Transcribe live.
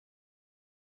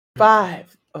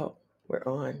5. Oh, we're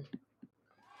on.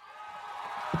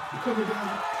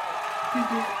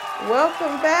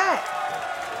 Welcome back.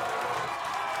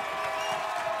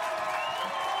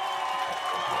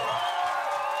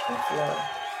 That's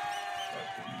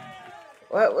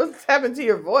low. What's happened to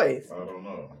your voice? I don't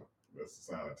know. That's the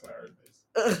sign of tiredness.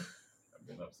 I've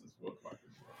been up since 4 o'clock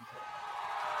this morning.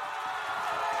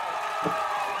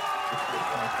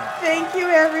 Thank you,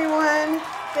 everyone.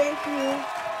 Thank you.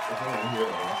 The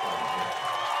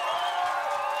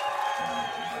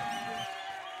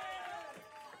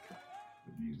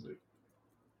music.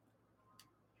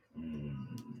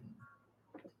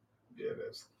 Yeah,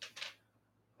 that's.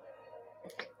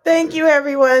 Thank you,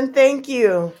 everyone. Thank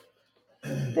you.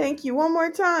 Thank you. One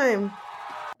more time.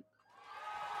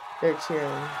 They're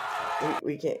cheering.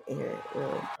 We can't hear it,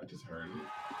 really. I just heard it. It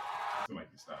seemed like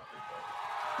you stopped it, though.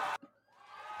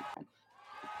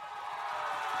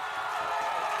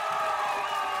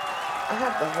 I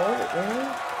have to hold it down.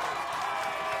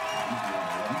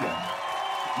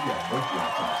 You got both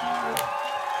laptops in the world.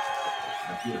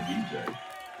 Like you're a DJ.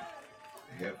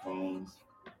 The headphones.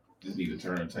 Just need a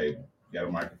turntable. You got a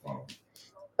microphone.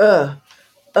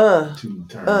 2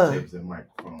 turntables and a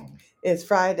microphone. It's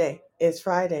Friday. It's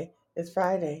Friday. It's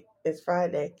Friday. It's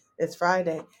Friday. It's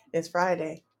Friday. It's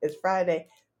Friday. It's Friday.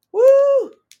 Woo!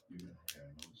 You don't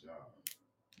have no job.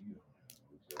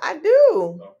 I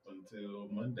do. Up until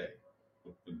Monday.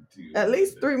 At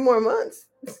least 3 more months.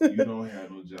 You don't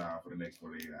have no job for the next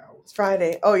 48 hours. It's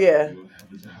Friday. Oh, yeah. You don't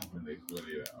have a job for the next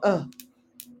 48 hours.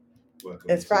 Welcome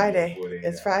it's Friday.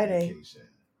 It's Friday. Vacation.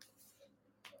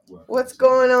 What's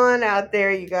going on out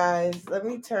there, you guys? Let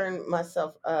me turn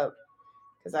myself up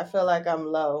because I feel like I'm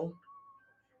low.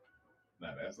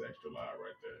 Nah, that's extra loud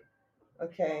right there.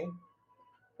 Okay.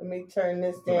 Let me turn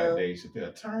this down. Like Dave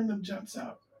Chappelle. Turn them jumps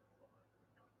up.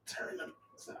 Turn them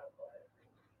up.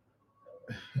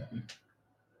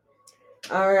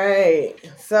 All right.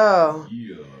 So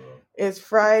it's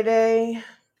Friday.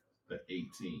 The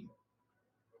 18th.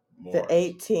 The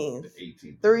 18th.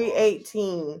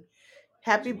 3/18.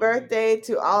 Happy birthday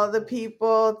to all of the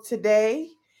people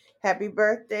today. Happy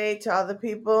birthday to all the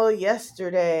people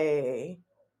yesterday.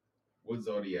 What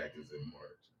zodiac is in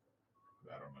March?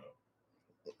 I don't know.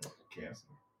 Cancer.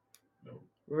 No.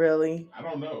 Really? I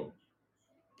don't know.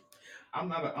 I'm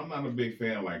not a big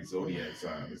fan of like zodiac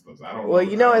signs and stuff. So I don't. Well,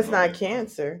 know, it's not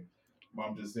Cancer. But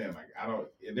I'm just saying, like, I don't.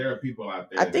 There are people out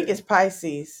there. I think it's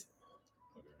Pisces.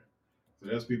 Okay. So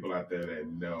there's people out there that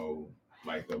know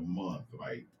like the month,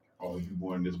 like, oh, you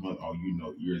born this month. Oh, you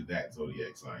know, you're that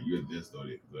zodiac sign. You're this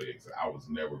zodiac sign. I was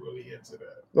never really into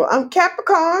that. Well, I'm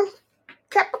Capricorn.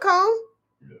 Capricorn.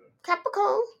 Yeah.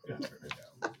 Capricorn. Yeah,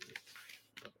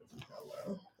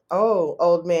 oh,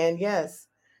 old man, yes,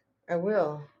 I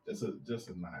will. Just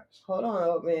a notch. Hold on,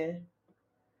 old man.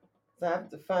 So I have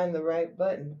to find the right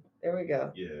button. There we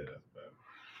go. Yeah, that's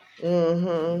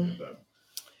better.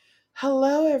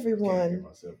 Hello, everyone. I can't hear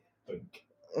myself think.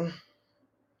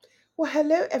 Well,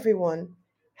 hello, everyone.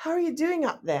 How are you doing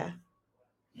up there?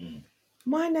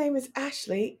 My name is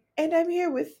Ashley, and I'm here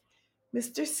with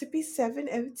Mr.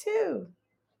 Sippy702.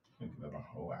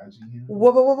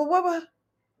 Wubba.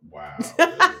 Wow.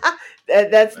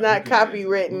 That's not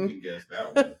copywritten. Who can guess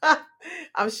that one?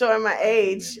 I'm showing my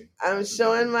age. I'm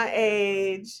showing my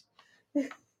age.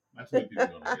 Not too many people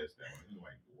gonna guess that one. You're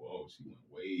like, whoa, she went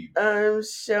way back. I'm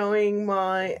showing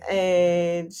my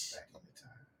age.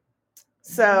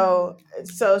 So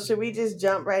should we just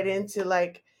jump right into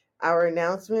like our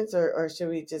announcements, or should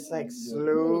we just like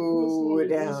slow it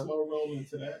down? Slow roll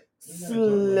into that.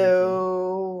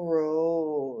 Slow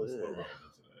roll.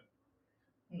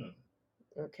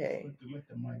 Okay.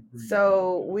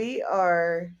 So we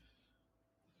are.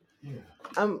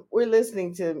 We're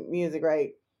listening to music,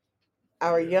 right?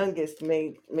 Our youngest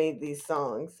made these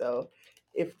songs, so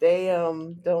if they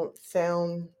don't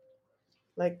sound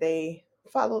like they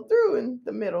follow through in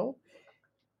the middle,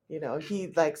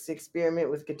 he likes to experiment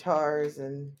with guitars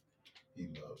and he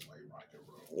loves like rock and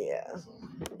roll.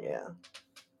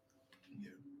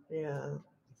 Yeah.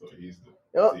 So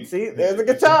he's see, there's a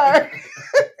guitar.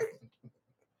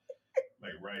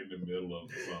 Like right in the middle of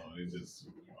the song, it just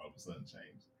all of a sudden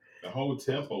changed. The whole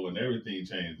tempo and everything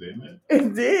changed, didn't it?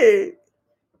 It did.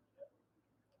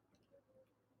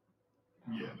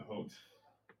 Yeah, the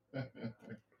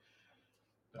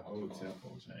whole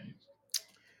tempo changed.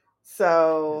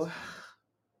 So,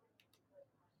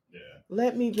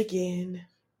 let me begin.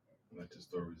 Let the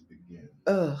stories begin.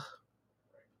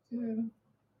 Yeah.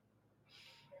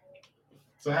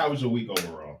 So how was your week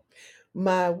overall?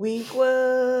 My week was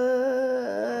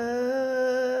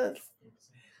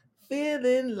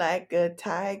feeling like a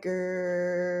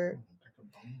tiger.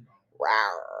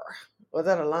 Rawr. Was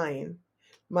that a lion?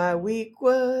 My week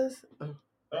was. Oh,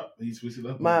 he switched it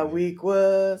up. My again. week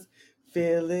was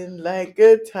feeling like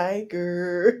a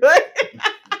tiger. He switched it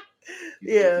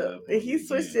Yeah, up on he me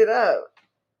switched again. it up.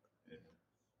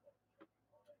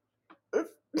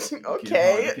 It's hard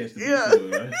Okay. to catch the beat Yeah. to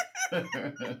it, right? As soon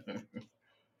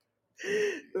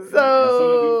as we find the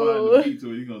So, beat to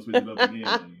it, he's gonna switch it up again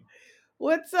on you.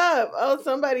 what's up? Oh,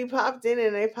 somebody popped in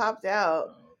and they popped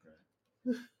out.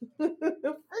 Oh,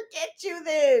 Forget you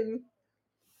then.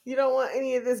 You don't want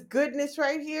any of this goodness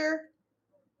right here?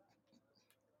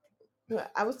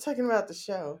 I was talking about the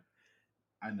show.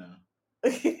 I know.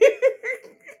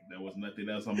 There was nothing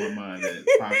else on my mind that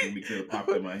possibly could have popped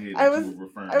in my head that you were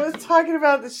referring to. I was talking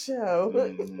about the show.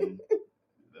 Mm-hmm.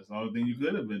 That's the only thing you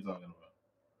could have been talking about.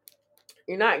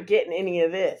 You're not getting any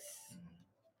of this.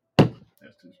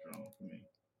 That's too strong for me.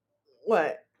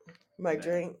 What? My Nah.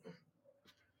 drink?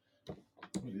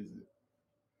 What is it?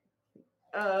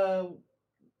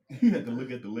 You You have to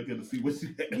look at the liquor to see what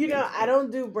you have. I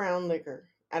don't do brown liquor.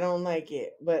 I don't like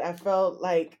it. But I felt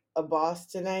like a boss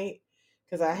tonight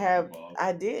because I have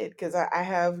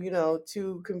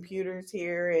two computers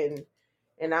here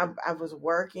and I was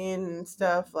working and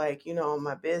stuff like, on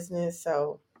my business.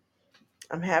 So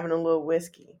I'm having a little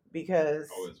whiskey because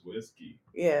Oh, it's whiskey.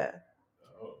 yeah.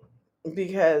 Oh.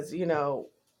 Because,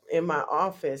 in my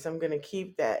office I'm gonna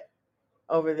keep that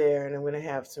over there and I'm gonna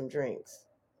have some drinks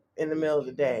in the middle of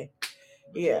the day.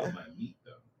 But Yeah. It's not meat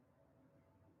though.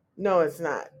 No, it's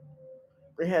not.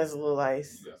 It has a little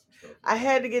ice. You got some stuff. I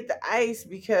had to get the ice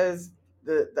because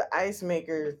the ice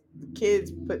maker, the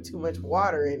kids put too much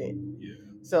water in it. Yeah.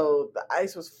 So the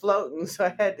ice was floating, so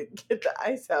I had to get the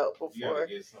ice out before. You gotta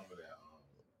get some of that.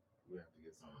 We have to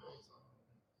get some of those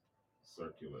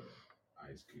circular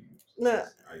ice cubes. No.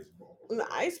 Ice balls. And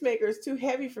the ice maker is too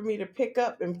heavy for me to pick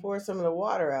up and pour some of the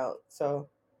water out. So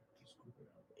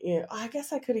yeah, I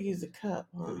guess I could have used a cup.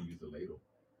 Huh? Could have used a ladle.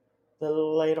 The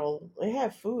little ladle. It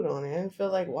had food on it. I didn't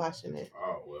feel like washing it.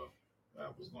 Oh well,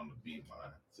 that was going to be my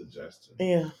suggestion.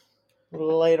 Yeah,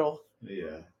 ladle.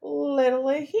 Yeah.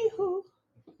 Ladle hee hoo.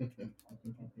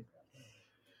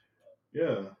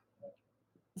 Yeah.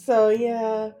 So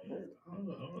yeah.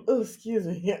 Oh, excuse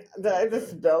me. Yeah, did I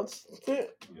just belch?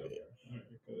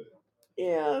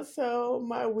 Yeah. So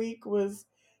my week was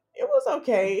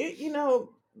okay.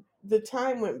 The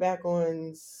time went back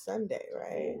on Sunday,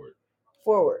 right?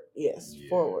 Forward. Yes. Yeah.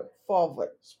 Forward.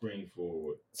 Spring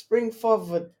forward. Spring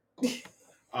forward.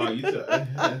 Oh, you said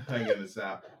hang in the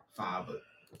south.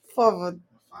 Forward.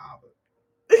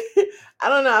 I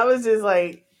don't know. I was just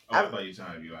like. I thought you were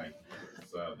trying to be like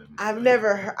Southern.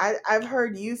 I've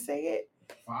heard you say it.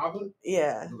 Father?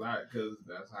 Yeah. Because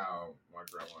that's how my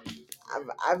grandma used to say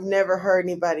it. I've never heard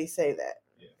anybody say that.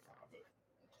 Yeah, father.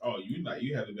 Oh,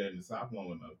 you haven't been in the South long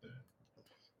enough then.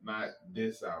 Not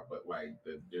this South, but like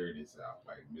the dirty South,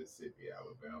 like Mississippi,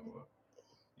 Alabama,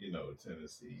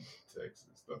 Tennessee, Texas,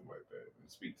 stuff like that. And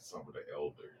speak to some of the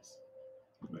elders.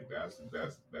 Like that's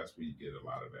where you get a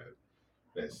lot of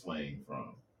that slang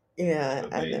from. Yeah,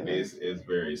 it's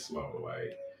very slow.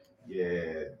 Like,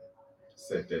 yeah,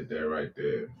 set that there right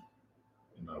there.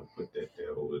 Put that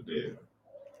there over there.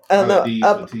 Oh no,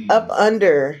 up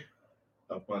under.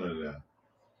 Up under there.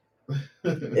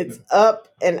 It's up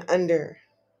and under.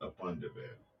 Up under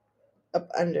there. Up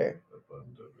under. Up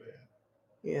under there.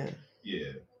 Yeah.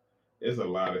 Yeah. It's a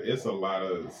lot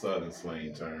of Southern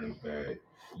slang terms that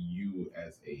you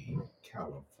as a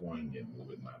Californian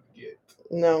would not get.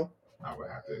 No. I would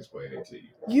have to explain it to you.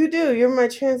 You do. You're my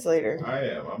translator. I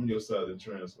am. I'm your Southern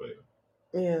translator.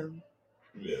 Yeah.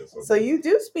 Yeah. So you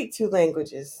do speak 2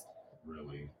 languages.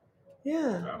 Really?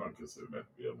 Yeah. I don't consider that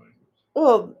to be a language.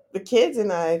 Well, the kids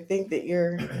and I think that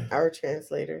you're our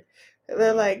translator.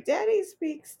 They're like, Daddy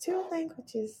speaks 2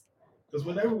 languages. Because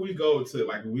whenever we go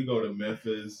to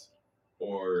Memphis,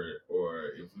 or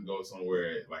if we go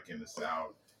somewhere like in the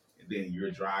South, and then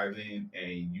you're driving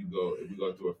and we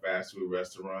go to a fast food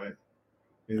restaurant,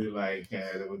 and you're like, "Can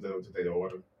I take the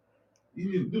order?"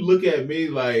 You look at me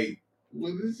like,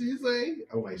 "What did she say?"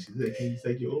 I'm like, "She said, can you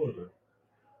take your order?"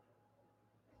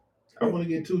 I want to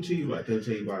get 2 cheese. Like 2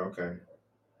 cheese. Like, okay.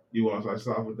 You want to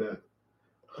start with that?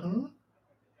 Huh?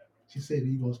 She said, "Do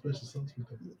you want special sauce with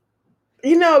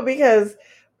that?" Because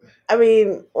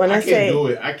when I say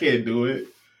I can't do it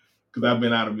because I've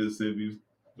been out of Mississippi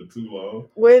for too long.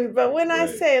 When I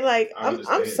say like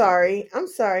I'm sorry,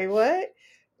 what?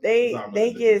 They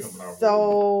get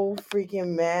so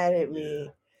freaking mad at me.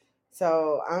 Yeah.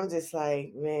 So I'm just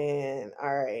like, man,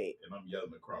 all right. And I'm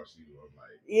yelling across you. I'm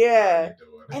like, yeah.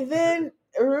 And then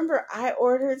remember I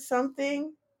ordered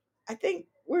something. I think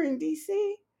we're in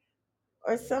DC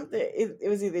or something. It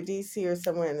was either DC or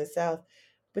somewhere in the South,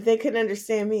 but they couldn't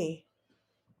understand me.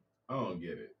 I don't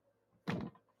get it.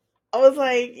 I was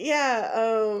like, yeah,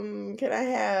 can I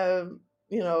have,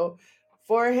 you know,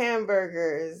 4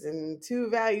 hamburgers and 2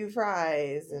 value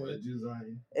fries What you say?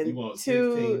 You and want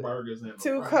 16 two burgers and a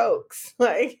two fry? Cokes.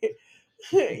 Like,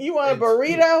 you want a And two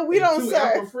burrito? We and don't two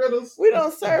apple serve fritters? we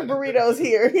don't serve burritos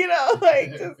here,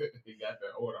 like just He got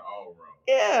that order all wrong.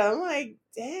 yeah, I'm like,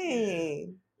 Yeah.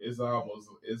 dang. It's almost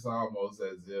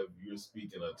as if you're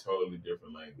speaking a totally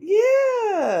different language.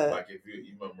 Yeah. Like if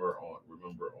you remember on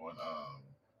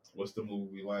what's the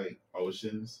movie like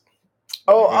Oceans?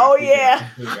 Oh yeah.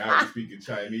 The guy was speaking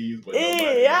Chinese, but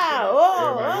nobody Yeah. understand.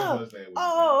 Everybody else understand what he's saying.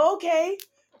 Oh, okay.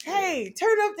 Hey,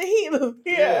 turn up the heat.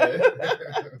 Yeah.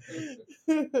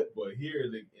 But here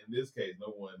in this case, no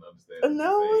one understands.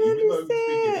 No what one you're saying. Even though you speak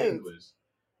in understands. English,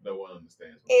 no one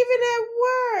understands. What Even you're saying. at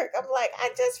work, I'm like, I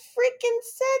just freaking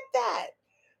said that.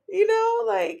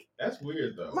 Like That's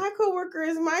weird though. my coworker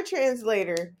is my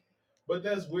translator. But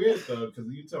that's weird though, because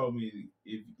you told me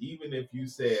even if you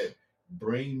said,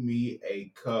 "Bring me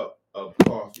a cup of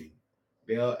coffee,"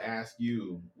 they'll ask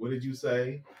you, "What did you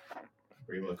say?"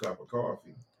 Bring me a cup of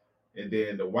coffee. And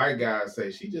then the white guy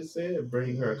say, "She just said,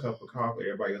 bring her a cup of coffee."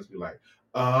 Everybody else be like,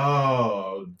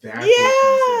 "Oh, that's what she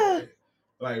said."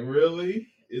 Like, really?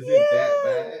 Is it that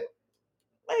bad?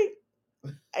 Like,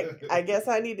 I guess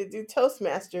I need to do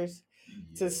Toastmasters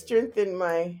to strengthen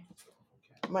my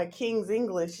King's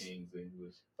English.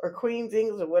 Or Queen's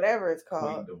English or whatever it's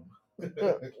called.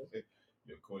 Queendom.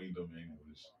 Your Queendom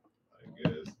English, I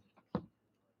guess.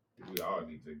 We all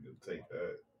need to take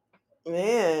that.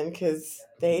 Man, because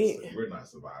we're not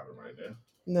surviving right now.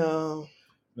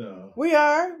 No. We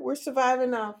are. We're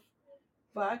surviving off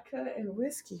vodka and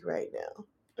whiskey right now.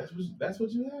 That's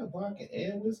what you have, vodka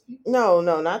and whiskey? No,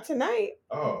 not tonight.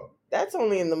 Oh. That's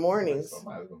only in the mornings.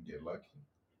 Somebody's gonna get lucky.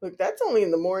 Look, that's only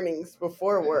in the mornings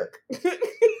before work. Vodka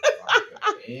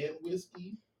and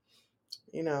whiskey?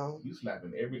 You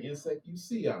slapping every insect you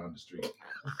see out on the street.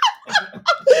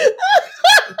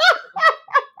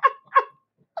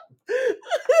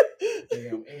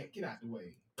 Damn, ant, get out the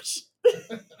way.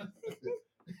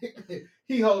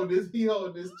 he hold this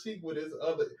cheek with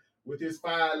his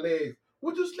 5 legs.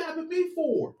 What you slapping me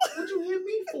for? What you hit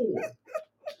me for?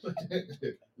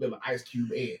 Little Ice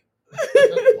Cube ant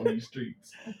on these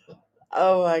streets.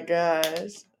 Oh my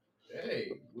gosh.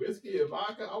 Hey, whiskey and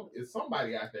vodka. It's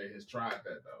somebody out there has tried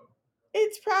that though.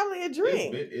 It's probably a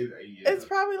drink. It's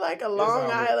probably like a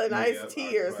Long Island iced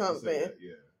tea or something. That,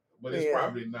 yeah. But it's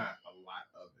probably not a lot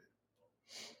of it.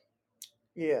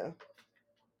 Yeah.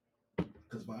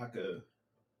 Because vodka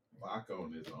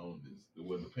on its own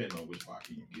will depend on which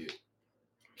vodka you get.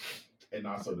 And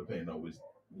also depending on which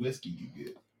whiskey you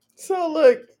get. So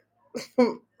look,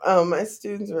 my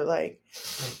students were like,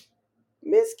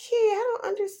 Miss Key, I don't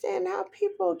understand how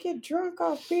people get drunk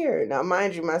off beer. Now,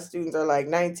 mind you, my students are like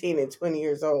 19 and 20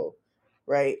 years old,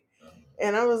 right?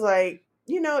 And I was like,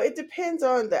 it depends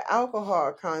on the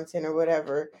alcohol content or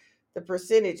whatever, the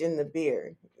percentage in the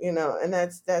beer, and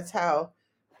that's how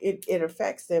it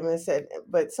affects them. And I said,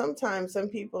 but sometimes some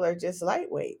people are just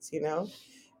lightweights, And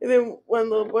then one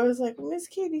little boy was like, Miss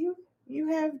Key, do you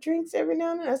have drinks every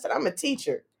now and then? I said, I'm a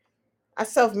teacher. I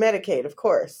self-medicate, of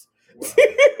course. Wow.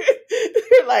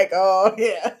 They're like, oh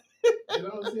yeah. They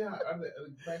don't see how.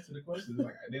 Back to the question,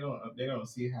 like they don't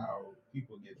see how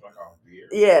people get drunk off beer.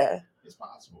 Yeah, it's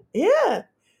possible. Yeah.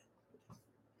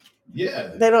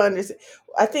 Yeah. They don't understand.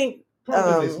 I think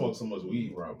probably they smoke so much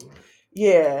weed, probably.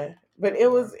 Yeah, but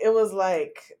it was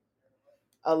like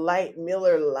a light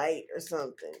Miller Light or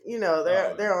something.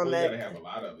 They're on that. You gotta have a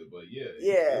lot of it, but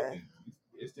yeah.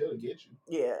 It still get you.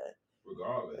 Yeah.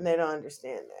 Regardless. And they don't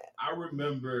understand that. I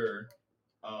remember,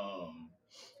 I'm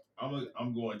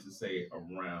going to say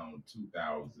around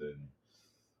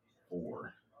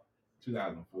 2004,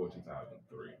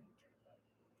 2003.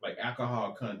 Like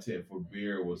alcohol content for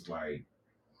beer was like,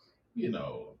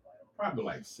 probably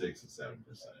like 6 or 7%.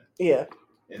 Yeah.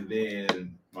 And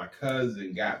then my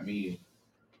cousin got me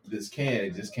this can.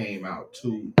 It just came out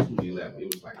 211.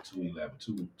 It was like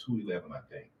 211, I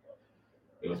think.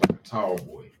 It was like a tall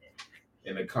boy.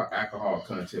 And the alcohol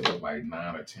content was like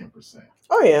 9 or 10%.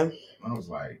 Oh yeah. And I was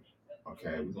like,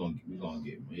 okay, we're gonna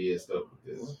get messed up with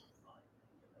this.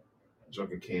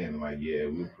 Drunk a can and like, yeah,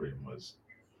 we pretty much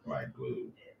like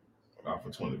glued. Off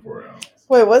for 24 ounces.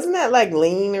 Wait, wasn't that like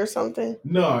lean or something?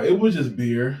 No, it was just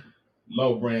beer.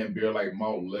 Low brand beer, like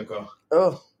malt liquor.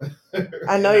 Oh.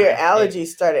 I know your allergies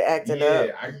started acting up.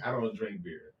 Yeah, I don't drink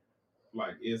beer.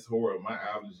 Like, it's horrible. My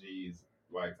allergies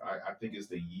Like I think it's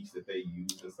the yeast that they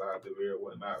use inside the beer or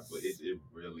whatnot, but it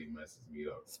really messes me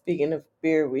up. Speaking of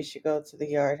beer, we should go to the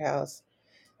Yard House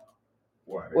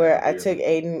Why they where got I beer?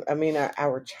 took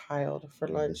our child for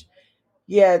lunch.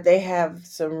 Yeah, they have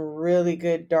some really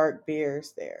good dark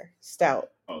beers there.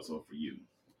 Stout. Also for you.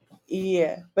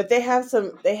 Yeah, but they have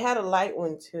some. They had a light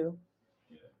one too.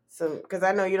 Yeah. Some because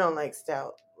I know you don't like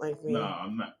stout like me. No,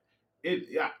 I'm not.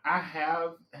 I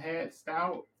have had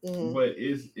stout, Mhm. but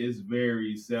it's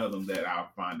very seldom that I'll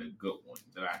find a good one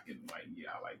that I can like.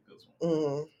 Yeah, I like this one.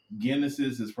 Mhm.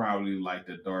 Guinness's is probably like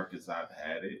the darkest I've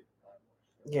had it.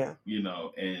 Yeah. You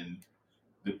know, and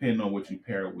depending on what you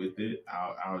pair with it,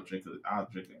 I'll drink a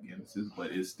Guinness's,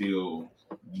 but it's still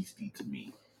yeasty to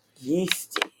me.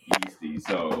 Yeasty. Yeasty.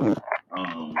 So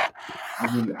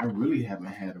I really haven't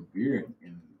had a beer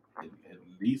in at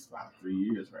least about 3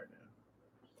 years right now.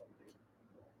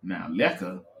 Now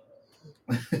liquor,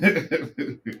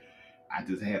 I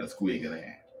just had a squig of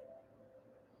that.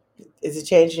 Is it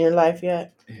changing your life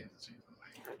yet? It hasn't changed my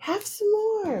life. Have some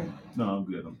more. No, I'm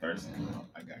good. I'm thirsty.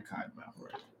 I got cotton mouth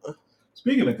right.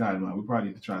 Speaking of cotton mouth, we probably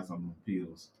need to try some of the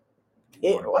pills.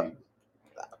 What? Pills.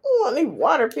 I don't want any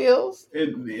water pills.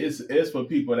 It's for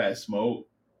people that smoke.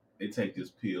 They take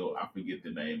this pill. I forget the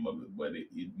name of it, but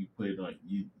you put it on.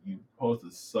 You supposed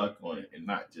to suck on it and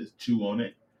not just chew on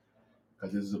it,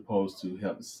 because it's supposed to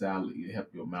help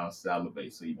your mouth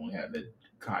salivate, so you won't have that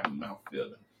cotton mouth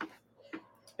feeling.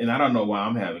 And I don't know why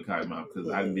I'm having cotton mouth because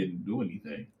I didn't do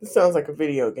anything. It sounds like a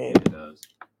video game. It does.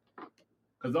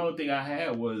 Because the only thing I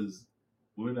had was,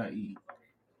 what did I eat?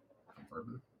 A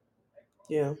burger.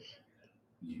 Yeah.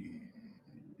 Yeah.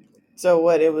 So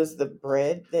what? It was the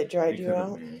bread that dried you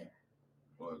out?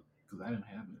 Or because I didn't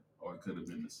have it. Or it could have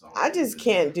been the salt. I just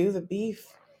can't do the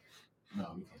beef.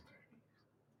 No, we can't.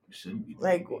 We shouldn't be.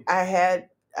 Like I had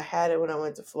it when I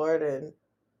went to Florida, and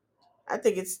I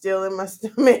think it's still in my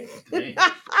stomach. Dang.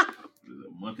 A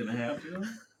month and a half ago?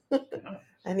 Yeah.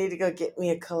 I need to go get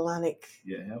me a colonic.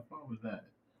 Yeah, how far was that?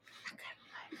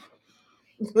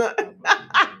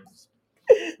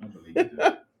 I believe it.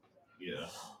 Yeah.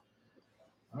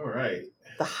 All right.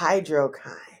 The hydro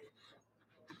kind.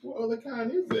 What other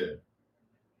kind is there?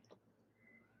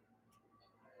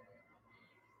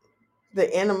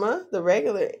 The enema, the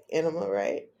regular enema,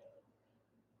 right?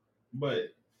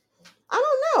 But I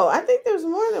don't know. I think there's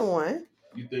more than one.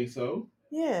 You think so?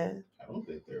 Yeah. I don't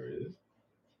think there is.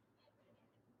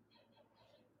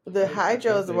 The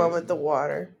hydro is the one with the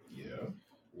water. Yeah.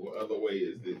 What other way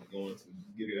is it going to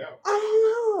get it out? I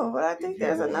don't know, but I think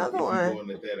there's another one. Going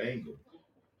at that angle,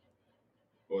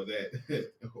 or that,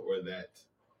 or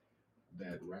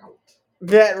that route.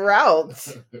 That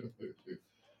route.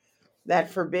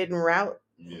 That forbidden route.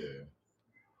 Yeah.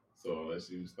 So unless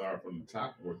you start from the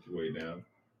top, work your way down.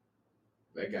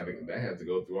 That has to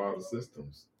go through all the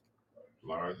systems,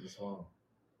 large and small.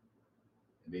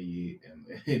 And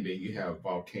then you have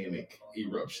volcanic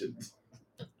eruptions.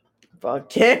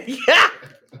 Volcanic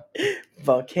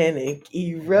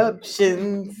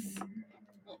eruptions.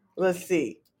 Let's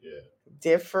see. Yeah.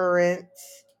 Different.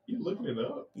 You looking it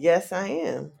up? Yes, I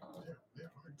am. There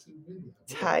are too many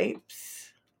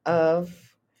types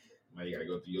of. Now you gotta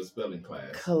go through your spelling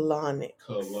class. Colonic.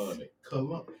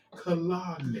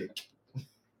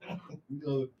 You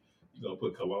gonna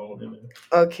put cologne in there?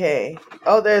 Okay.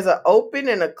 Oh, there's an open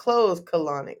and a closed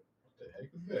colonic. What the heck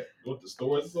is that? What, the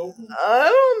stores is open? I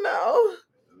don't know.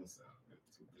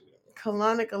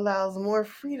 Colonic allows more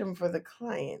freedom for the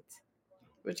client,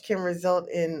 which can result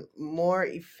in more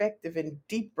effective and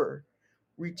deeper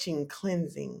reaching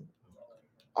cleansing.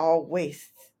 All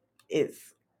waste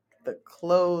is the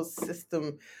closed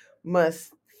system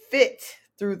must fit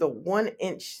through the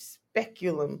 1-inch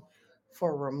speculum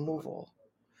for removal.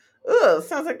 Ugh,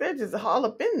 sounds like they're just all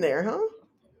up in there, huh?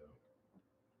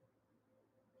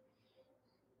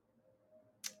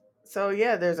 So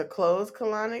yeah, there's a closed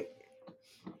colonic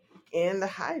and the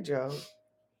hydro.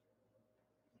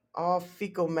 All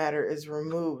fecal matter is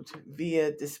removed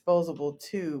via disposable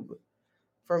tube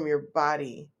from your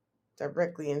body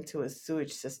directly into a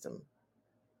sewage system.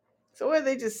 So are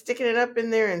they just sticking it up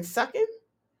in there and sucking?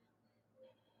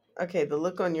 Okay, the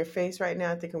look on your face right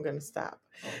now, I think I'm going to stop.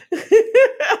 So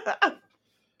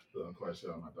I'm quite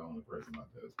sure I'm not the only person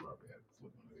out there that's probably had this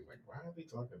look on. Like, why are they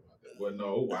talking about that? Well,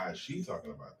 no, why is she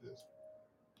talking about this?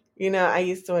 You know, I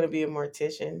used to want to be a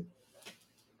mortician.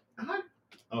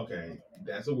 Okay,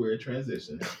 that's a weird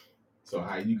transition. So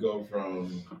how you go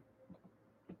from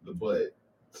the butt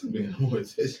to being a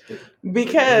mortician?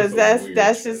 Because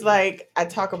that's just like I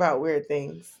talk about weird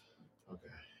things. Okay.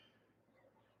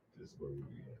 This is where we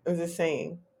begin. I'm just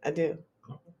saying, I do.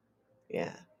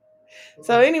 Yeah.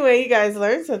 So anyway, you guys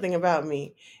learned something about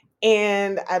me.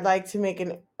 And I'd like to make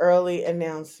an early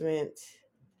announcement.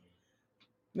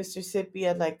 Mr. Sippy,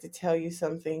 I'd like to tell you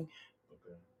something.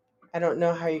 Okay. I don't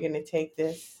know how you're going to take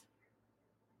this,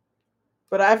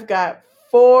 but I've got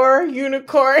 4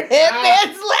 unicorn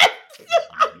headbands left.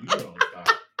 You don't stop.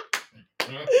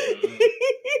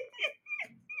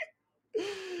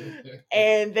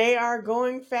 And they are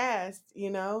going fast,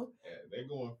 you know. Yeah, they're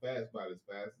going fast, about as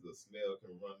fast as a snail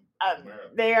can run a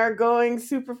marathon. They are going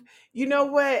super. You know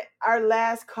what? Our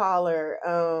last caller,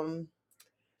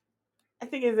 I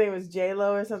think his name was J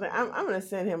Lo or something. I'm gonna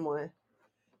send him one.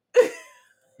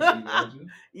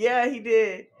 Yeah, he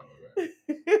did. All right.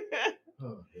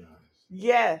 Oh gosh.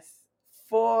 Yes,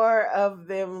 4 of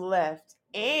them left,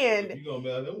 and if you gonna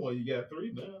mail them one, you got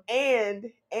 3 now.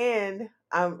 And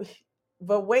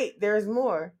but wait, there's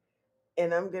more.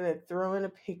 And I'm gonna throw in a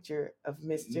picture of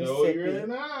Mr. No, Sippy. you're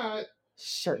not.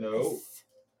 Shirtless.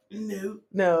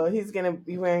 No, he's gonna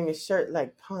be wearing a shirt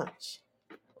like Punch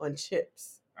on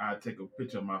Chips. I take a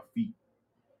picture of my feet.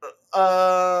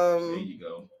 There you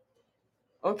go.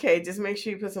 Okay, just make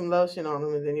sure you put some lotion on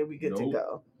them, and then you'll be good to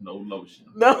go. No lotion.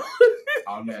 No.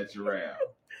 All natural.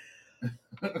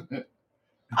 Okay.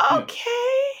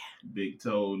 Big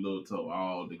toe, little toe,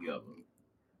 all together.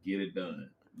 Get it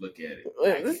done. Look at it.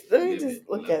 Let me just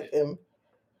look at them.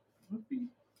 My feet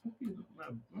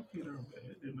are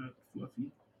bad. They're not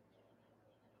fluffy.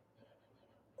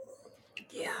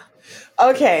 Yeah.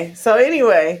 Okay. So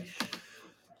anyway,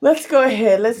 let's go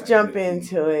ahead. Let's jump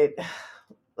into it.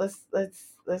 Let's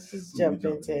just jump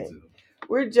into it.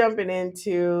 We're jumping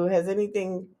into. Has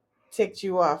anything ticked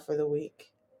you off for the week?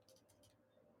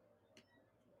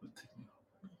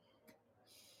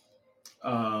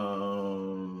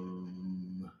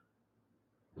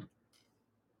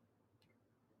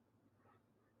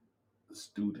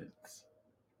 Students.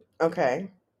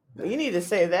 Okay. Well, you need to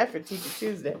save that for Teacher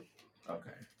Tuesday.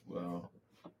 Okay. Well,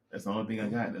 that's the only thing I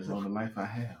got. That's the only life I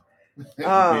have. Being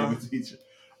a teacher.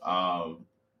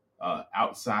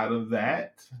 Outside of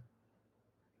that.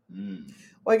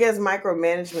 Well, I guess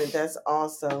micromanagement, that's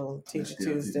also Teacher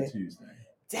Tuesday. Teacher Tuesday.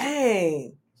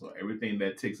 Dang. So everything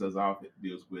that ticks us off, it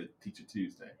deals with Teacher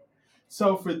Tuesday.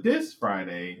 So for this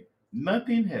Friday,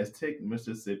 nothing has ticked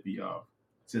Mr. Sippy off.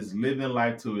 Just living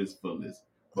life to its fullest.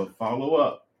 But follow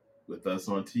up with us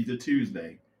on Teacher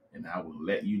Tuesday, and I will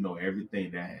let you know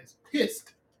everything that has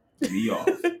pissed me off.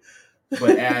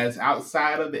 But as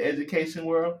outside of the education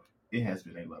world, it has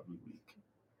been a lovely week.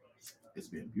 It's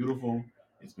been beautiful.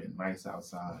 It's been nice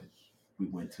outside. We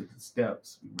went to the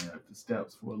steps. We ran up the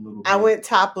steps for a little bit. I went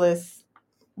topless.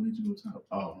 Where did you go topless?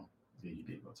 Oh, yeah, you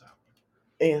did go topless.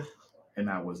 Yeah. And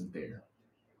I wasn't there.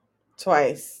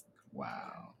 Twice.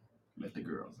 Wow. Let the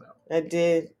girls out. I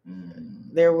did.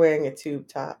 They're wearing a tube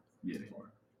top. Yeah, they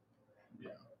were.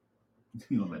 Yeah.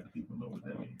 You don't let the people know what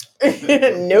that means.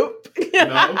 Nope.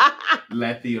 No?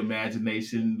 Let the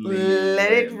imagination live.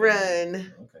 Let it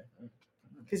run. Okay.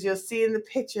 Because you'll see in the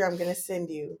picture I'm going to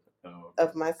send you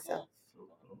of myself.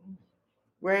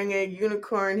 Wearing a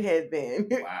unicorn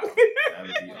headband. Wow. That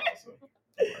would be awesome.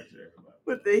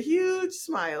 With a huge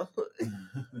smile. Wow.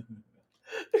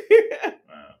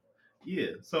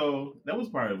 Yeah, so that was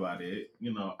part about it.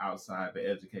 You know, outside the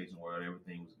education world,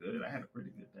 everything was good. I had a pretty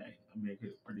good day. I mean, it's a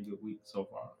pretty good week so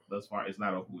far. Thus far, it's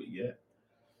not over with yet.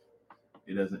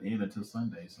 It doesn't end until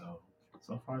Sunday, so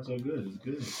far so good. It's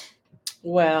good.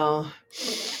 Well,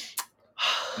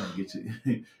 get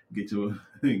your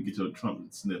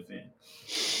trumpet sniff in.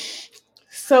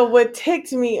 So what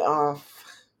ticked me off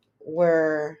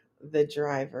were the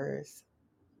drivers.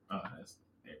 Oh, that's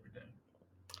every day.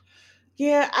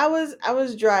 Yeah, I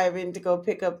was driving to go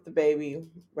pick up the baby,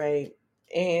 right?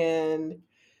 And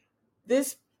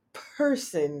this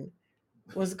person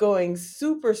was going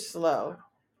super slow.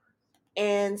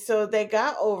 And so they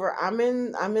got over. I'm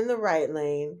in the right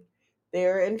lane.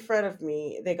 They're in front of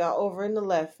me. They got over in the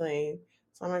left lane.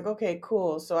 So I'm like, okay,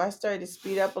 cool. So I started to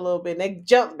speed up a little bit. And they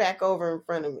jumped back over in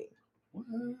front of me. What?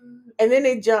 And then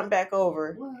they jumped back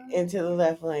over into the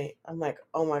left lane. I'm like,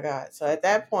 oh my God. So at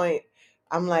that point,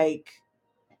 I'm like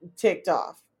ticked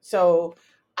off. So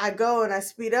I go and I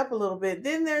speed up a little bit.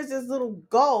 Then there's this little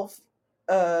Golf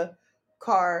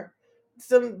car.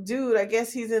 Some dude, I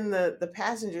guess he's in the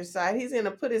passenger side. He's going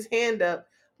to put his hand up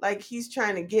like he's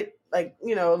trying to get, like,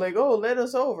 you know, like, oh, let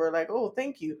us over. Like, oh,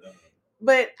 thank you.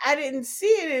 But I didn't see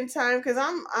it in time because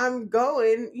I'm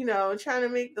going, you know, trying to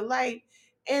make the light.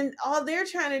 And all they're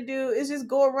trying to do is just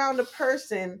go around a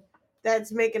person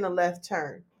that's making a left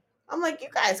turn. I'm like, you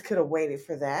guys could have waited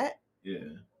for that. Yeah.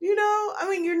 You know, I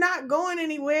mean, you're not going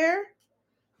anywhere.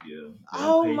 Yeah.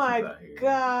 Oh my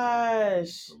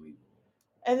gosh.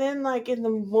 And then like in the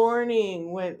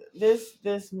morning when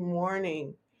this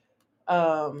morning,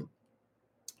 um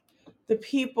the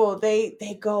people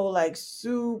they go like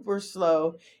super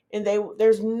slow, and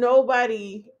there's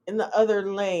nobody in the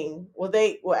other lane.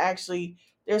 Well actually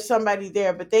there's somebody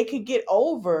there, but they could get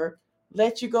over,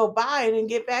 let you go by and then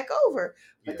get back over.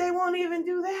 But they won't even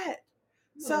do that.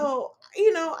 So,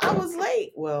 I was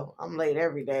late. Well, I'm late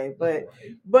every day, but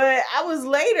I was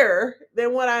later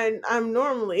than what I'm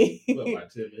normally. What,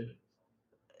 about 10 minutes?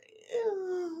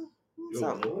 Yeah,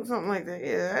 something like that.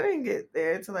 Yeah, I didn't get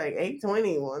there till like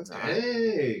 8:20 one time.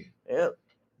 Hey. Yep.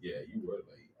 Yeah, you were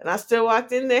late. And I still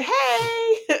walked in there.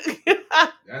 Hey.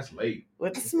 That's late.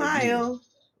 With a smile.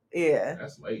 Yeah.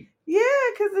 That's late. Yeah,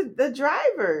 because the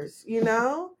drivers,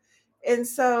 and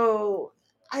so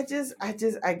I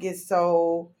get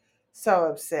so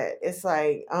upset. It's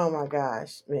like, oh my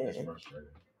gosh, man. It's frustrating.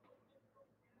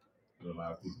 A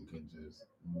lot of people can just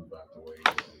move out the way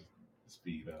and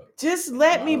speed up. Just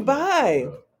let me by.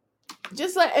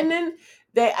 And then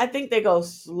I think they go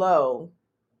slow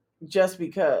just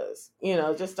because,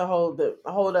 just to hold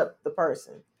up the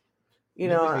person. You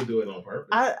think they do it on purpose?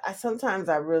 I sometimes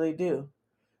I really do.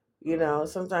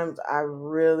 Sometimes I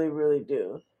really, really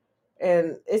do.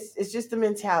 And it's just the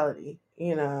mentality,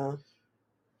 You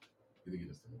think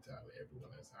it's the mentality everyone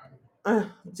has hiding?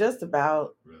 Just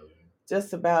about. Really?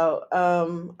 Just about.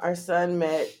 Our son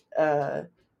met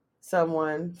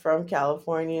someone from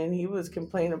California, and he was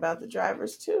complaining about the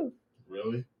drivers too.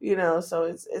 Really? So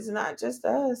it's not just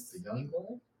us. The young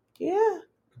boy? Yeah.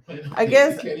 I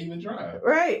guess he can't even drive.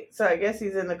 Right. So I guess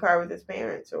he's in the car with his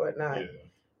parents or whatnot. Yeah.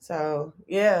 So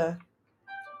yeah.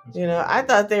 I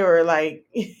thought they were like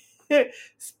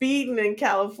speeding in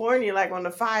California, like on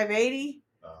the 580.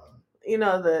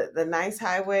 The nice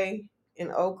highway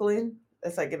in Oakland.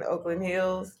 That's like in Oakland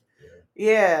Hills.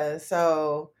 Yeah.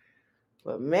 So,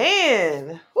 but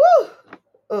man, whoo.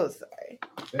 Oh, sorry.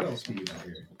 They don't speed out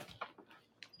here.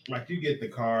 Like you get the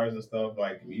cars and stuff.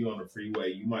 Like when you on the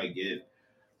freeway, you might get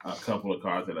a couple of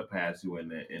cars that'll pass you in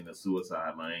the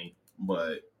suicide lane,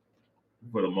 but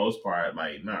for the most part,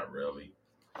 like not really.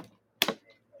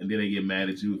 And then they get mad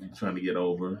at you if you're trying to get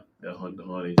over. They'll honk the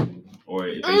horn at you, or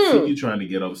if they see you trying to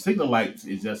get over. Signal lights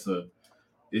is just a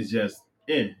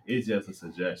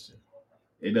suggestion.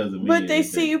 It doesn't mean. But they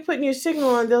see you putting your signal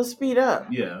on, they'll speed up.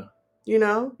 Yeah.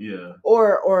 Yeah.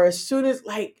 Or as soon as,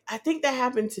 like, I think that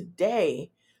happened today.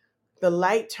 The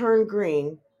light turned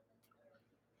green.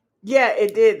 Yeah,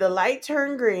 it did. The light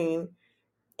turned green,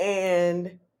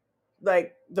 and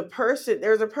like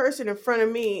there's a person in front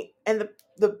of me, and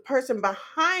the person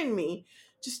behind me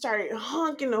just started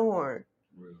honking the horn.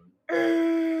 Really?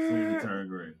 As soon as it turned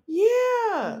green.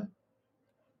 Yeah.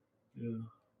 Yeah.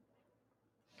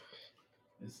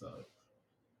 It sucks.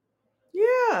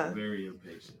 Yeah. Very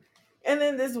impatient. And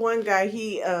then this one guy,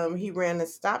 he ran a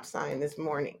stop sign this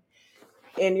morning,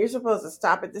 and you're supposed to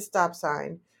stop at the stop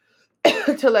sign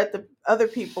to let the other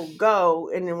people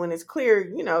go, and then when it's clear,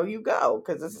 you go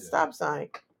because it's a stop sign.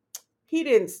 He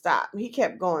didn't stop. He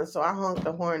kept going, so I honked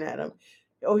the horn at him.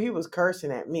 Oh, he was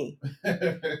cursing at me.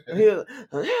 He was,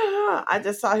 I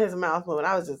just saw his mouth move, and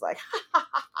I was just like,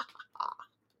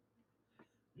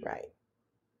 right.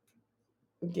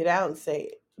 Get out and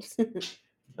say it.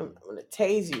 I'm gonna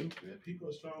tase you. Yeah, people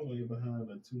are strong when you're behind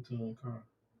a 2-ton car.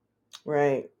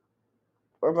 Right.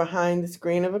 Or behind the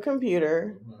screen of a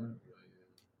computer.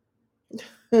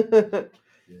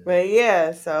 But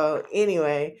yeah, so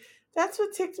anyway, that's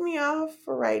what ticked me off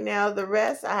for right now. The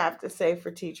rest I have to say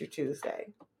for Teacher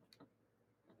Tuesday.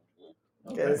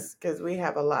 Because we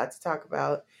have a lot to talk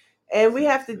about. And we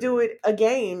have to do it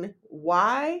again.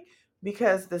 Why?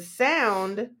 Because the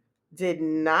sound did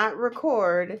not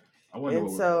record. I wonder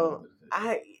and so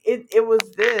it was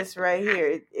this right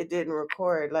here. It didn't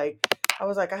record. Like I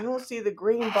was like, I don't see the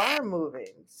green bar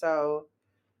moving. So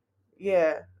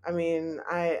yeah, I mean,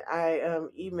 I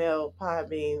emailed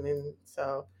Podbean, and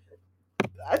so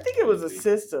I think it was a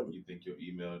system. You think your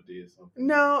email did something?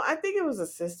 No, I think it was a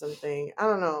system thing. I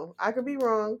don't know. I could be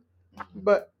wrong,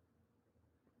 but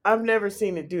I've never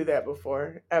seen it do that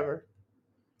before, ever.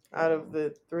 Out of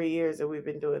the 3 years that we've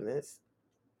been doing this.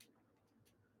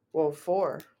 Well,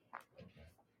 4.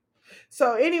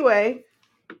 So anyway,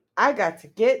 I got to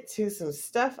get to some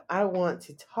stuff I want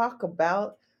to talk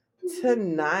about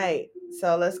tonight.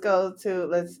 So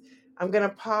I'm going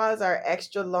to pause our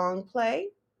extra long play,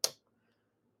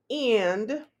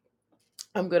 and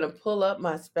I'm going to pull up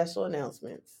my special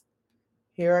announcements.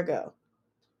 Here I go.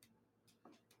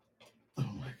 Oh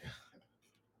my God.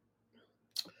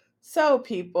 So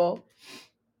people,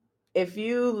 if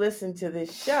you listen to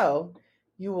this show,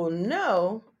 you will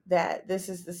know that this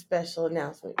is the special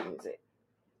announcement music.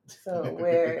 So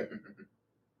where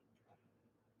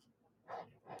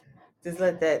just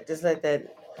let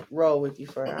that roll with you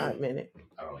for a hot minute.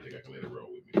 I don't think I can let it roll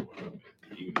with me for a minute.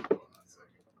 Even for a hot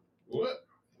second. What?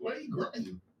 Why are you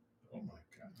grinding? Oh my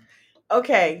god.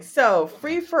 Okay, so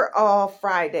free for all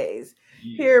Fridays.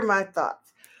 Yeah. Here are my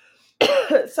thoughts.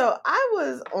 So I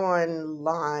was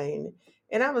online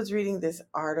and I was reading this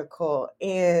article,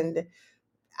 and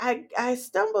I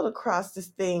stumbled across this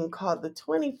thing called the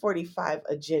 2045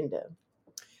 Agenda.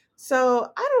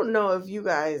 So I don't know if you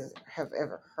guys have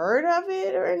ever heard of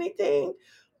it or anything,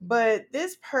 but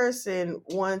this person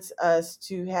wants us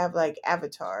to have like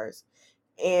avatars.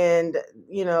 And,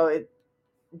 it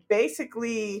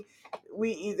basically,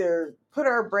 we either put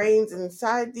our brains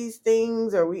inside these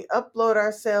things or we upload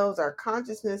ourselves, our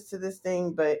consciousness to this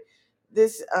thing. But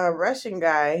this Russian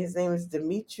guy, his name is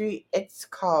Dmitry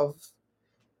Etskov,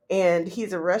 and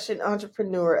he's a Russian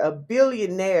entrepreneur, a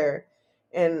billionaire,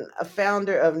 and a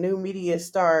founder of New Media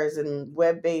Stars and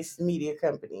web-based media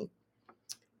company.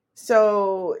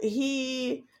 So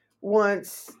he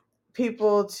wants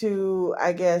people to,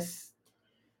 I guess,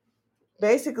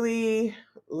 basically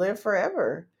live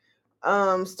forever.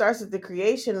 Starts with the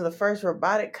creation of the first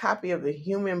robotic copy of the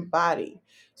human body.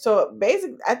 So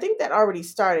basically, I think that already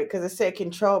started because it said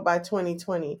controlled by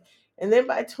 2020. And then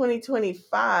by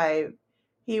 2025,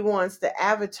 he wants the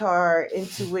avatar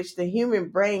into which the human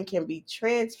brain can be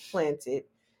transplanted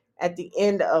at the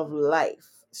end of life.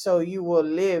 So you will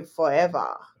live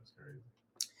forever. That's crazy.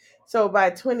 So by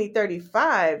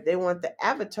 2035, they want the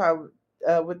avatar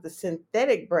with the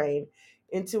synthetic brain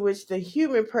into which the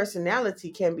human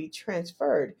personality can be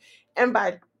transferred. And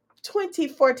by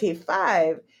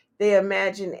 2045, they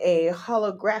imagine a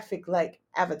holographic like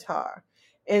avatar.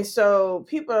 And so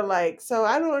people are like, so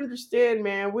I don't understand,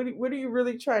 man. What are you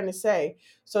really trying to say?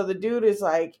 So the dude is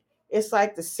like, it's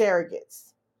like the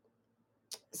surrogates.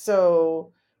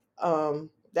 So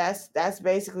that's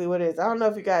basically what it is. I don't know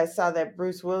if you guys saw that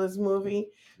Bruce Willis movie,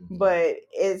 but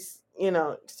it's,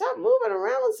 stop moving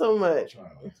around so much.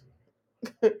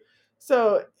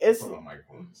 So it's Put on my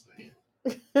phone stand.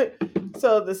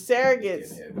 so the It's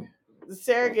surrogates getting heavy. the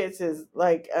surrogates is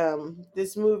like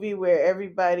this movie where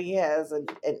everybody has an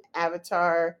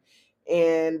avatar,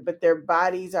 and but their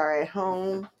bodies are at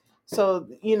home. So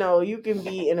you can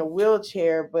be in a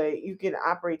wheelchair, but you can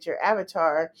operate your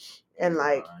avatar and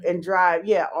like and drive,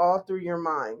 yeah, all through your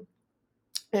mind.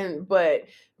 And but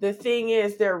the thing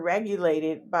is, they're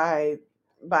regulated by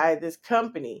this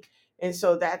company. And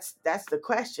so that's the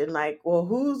question, like, well,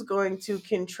 who's going to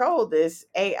control this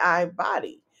AI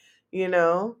body, you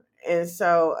know and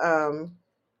so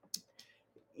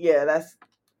yeah, that's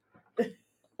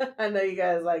I know you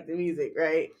guys like the music,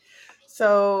 right?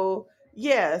 So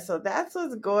yeah, so that's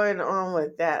what's going on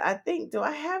with that. I think, do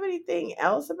I have anything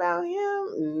else about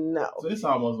him? No. So it's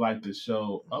almost like the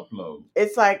show Upload.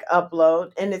 It's like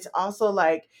Upload, and it's also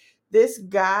like this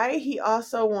guy, he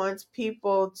also wants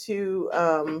people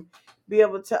to be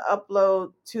able to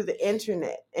upload to the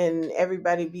internet and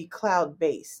everybody be cloud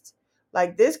based.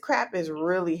 Like this crap is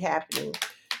really happening.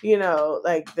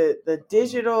 Like the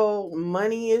digital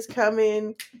money is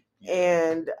coming.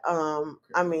 And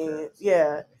I mean,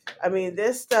 yeah, I mean,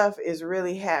 this stuff is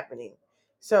really happening.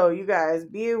 So you guys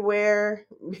be aware.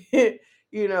 Do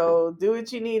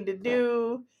what you need to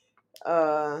do.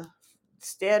 uh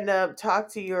Stand up, talk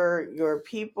to your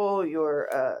people,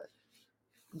 your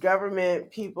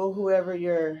government people, whoever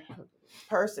your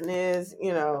person is.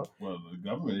 Well, the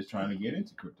government is trying to get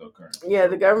into cryptocurrency. Yeah,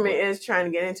 the government is trying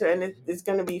to get into it, and it's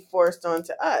going to be forced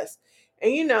onto us.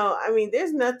 And I mean,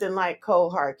 there's nothing like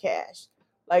cold hard cash.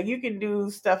 Like, you can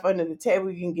do stuff under the table,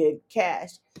 you can get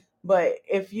cash, but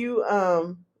if you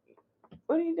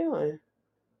what are you doing?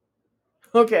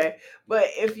 Okay, but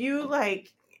if you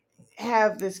like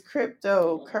have this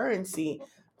cryptocurrency,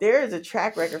 there is a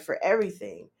track record for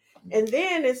everything. And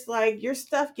then it's like your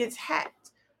stuff gets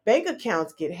hacked. Bank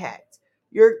accounts get hacked.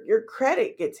 Your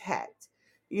credit. Gets hacked.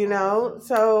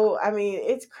 So I mean,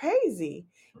 it's crazy.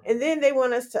 And then they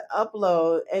want us to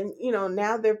upload, and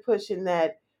now they're pushing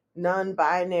that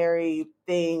non-binary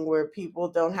thing where people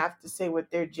don't have to say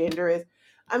what their gender is.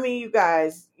 I mean, you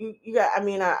guys, you got. I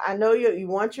mean, I know you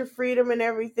want your freedom and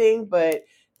everything, but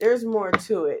there's more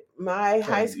to it. My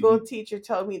high school teacher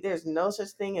told me there's no such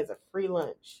thing as a free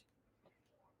lunch.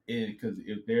 Because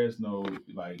if there's no,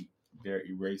 like, they're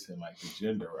erasing like the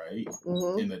gender, right?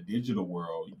 Hmm. In the digital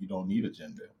world, you don't need a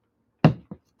gender.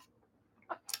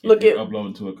 Look If you're at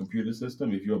uploading to a computer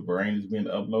system, if your brain is being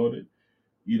uploaded,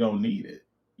 you don't need it.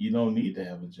 you don't need to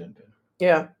have a gender.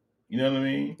 Yeah. You know what I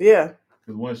mean? Yeah.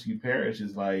 Because once you perish,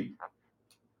 it's like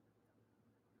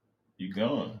you're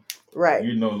gone. Right.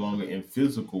 You're no longer in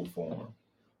physical form.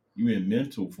 You're in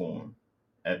mental form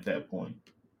at that point.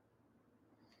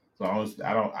 So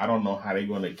I don't know how they're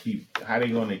gonna keep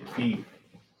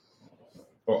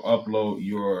or upload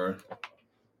your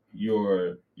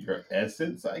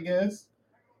essence, I guess,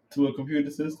 to a computer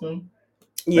system.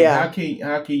 Like Yeah.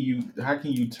 how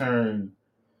can you turn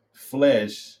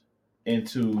flesh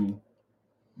into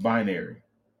binary?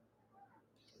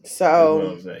 Is what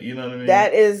So I'm saying. You know what I mean?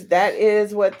 that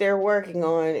is what they're working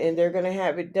on, and they're gonna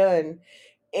have it done.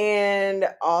 And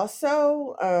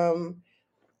also,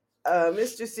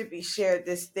 Mr. Sippy shared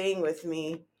this thing with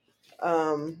me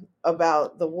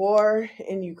about the war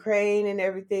in Ukraine and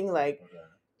everything. Like Okay.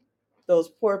 those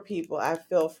poor people, I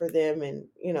feel for them, and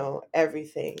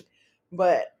everything.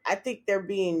 But I think they're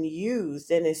being used,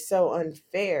 and it's so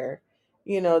unfair.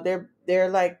 They're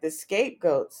like the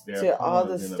scapegoats They're to all the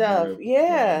pawns in a stuff. bigger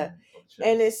Yeah, game of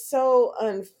and chess. it's so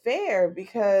unfair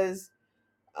because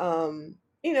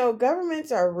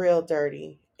governments are real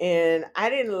dirty. And I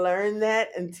didn't learn that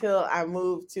until I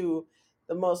moved to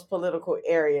the most political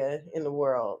area in the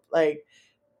world. Like,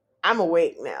 I'm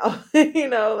awake now. Like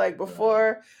Right.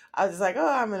 before, I was just like, oh,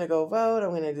 I'm going to go vote. I'm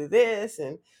going to do this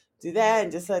and do that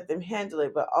and just let them handle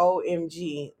it. But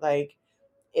OMG, like,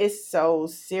 it's so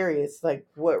serious, like,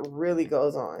 what really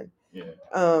goes on. Yeah.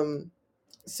 Um,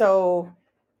 so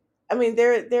I mean,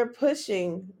 they're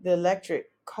pushing the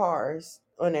electric cars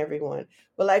on everyone,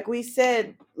 but like we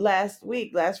said last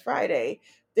Friday,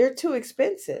 they're too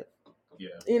expensive.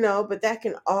 Yeah. But that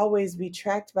can always be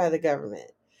tracked by the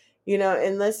government.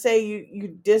 And let's say you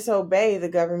disobey the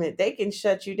government, they can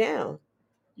shut you down.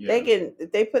 They Yeah. can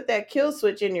if they put that kill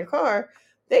switch in your car,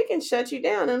 they can shut you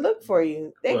down and look for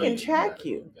you. They Well, can you track gotta go.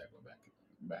 you. You gotta go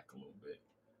back a little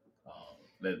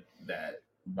bit. That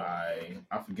by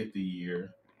I forget the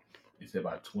year. They said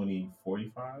by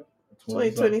 2045,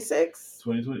 20 something, 2026,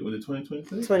 2020 was it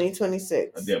 2026?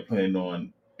 2026. They're planning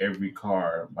on every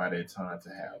car by that time to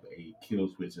have a kill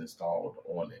switch installed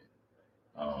on it.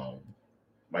 Um,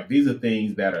 like these are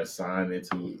things that are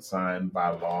signed by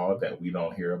law that we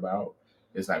don't hear about.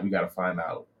 It's like we got to find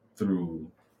out through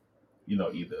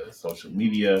either social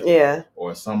media Yeah.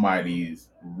 or somebody's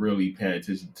really paying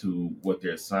attention to what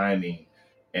they're signing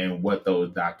and what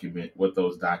those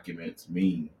documents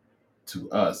mean to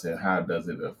us and how does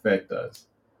it affect us.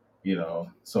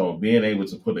 So being able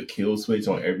to put a kill switch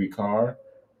on every car,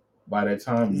 by that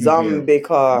time Zombie you're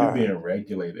car. being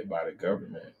regulated by the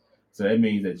government. So that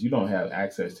means that you don't have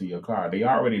access to your car. They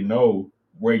already know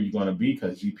where you're going to be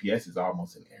because GPS is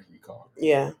almost in every car.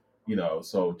 Yeah.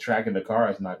 So tracking the car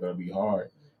is not going to be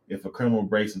hard. If a criminal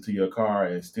breaks into your car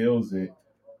and steals it,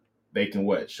 they can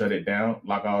shut it down,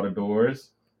 lock all the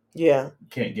doors. Yeah. You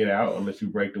can't get out unless you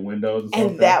break the windows or And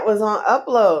something. that was on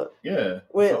Upload. Yeah.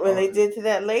 When they did to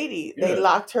that lady, they Yeah.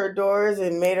 locked her doors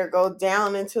and made her go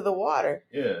down into the water.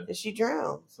 Yeah. And she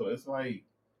drowned. So it's like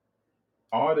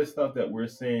all this stuff that we're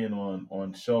seeing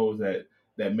on shows that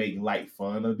make light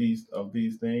fun of these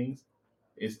things,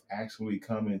 it's actually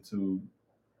coming to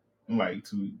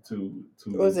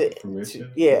Was it?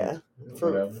 fruition. Yeah.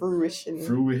 Whatever. Fruition.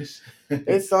 Fruition.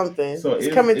 It's something. So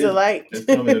it's coming to light. It's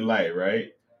coming to light,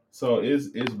 right? So it's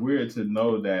weird to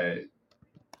know that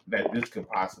this could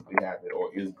possibly happen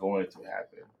or is going to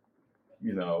happen,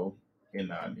 in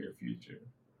our near future.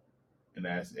 And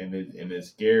it's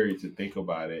scary to think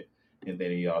about it. And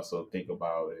then you also think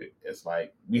about it. It's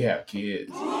like we have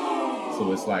kids,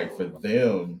 so it's like for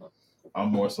them, I'm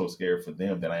more so scared for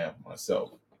them than I am for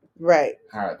myself. Right.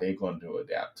 How are they going to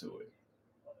adapt to it?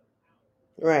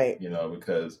 Right.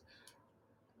 Because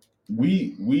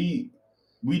we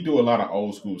do a lot of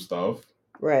old school stuff,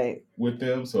 right, with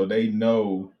them, so they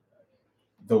know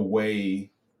the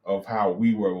way of how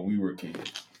we were when we were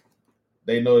kids.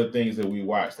 They know the things that we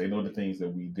watched. They know the things that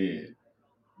we did.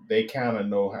 They kind of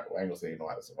know how. I ain't gonna say they know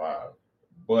how to survive,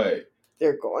 but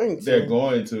they're going to. They're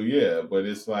going to, yeah. But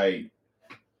it's like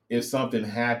if something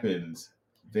happens,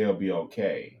 they'll be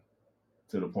okay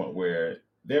to the point where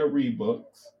they'll read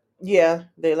books. Yeah,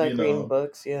 they like reading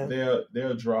books. Yeah,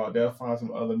 they'll draw. They'll find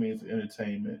some other means of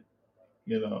entertainment.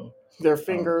 Their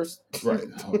fingers. Right.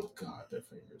 Oh God, their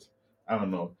fingers. I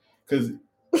don't know because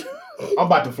I'm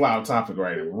about to fly on topic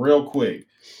right now, real quick.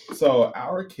 So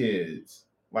our kids,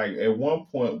 like at one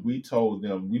point, we told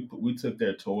them we took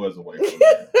their toys away from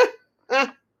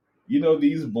them.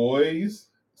 These boys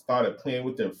started playing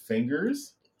with their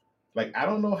fingers. Like I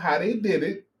don't know how they did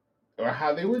it or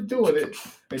how they were doing it,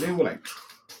 and they were like,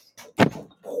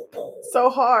 so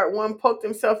hard. One poked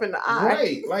himself in the eye.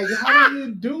 Right. Like, how do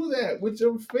you do that with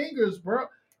your fingers, bro?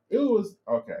 It was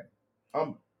okay.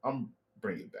 I'm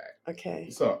bringing it back. Okay.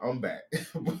 So I'm back. I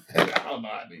don't know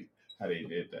how they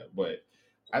did that, but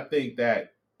I think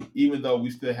that even though we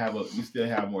still have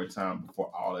more time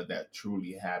before all of that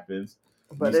truly happens.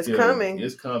 But it's coming.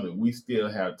 It's coming. We still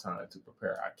have time to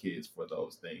prepare our kids for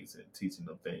those things and teaching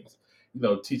them things.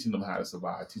 Teaching them how to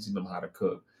survive, teaching them how to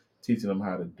cook, teaching them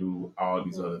how to do all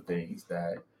these other things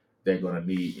that they're going to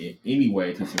need in any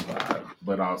way to survive,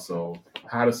 but also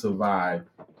how to survive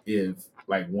if,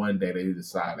 like, one day they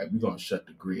decide, like, we're going to shut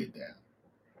the grid down.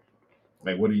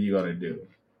 Like, what are you going to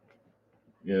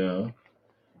do?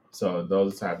 So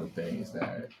those are type of things that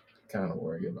I kind of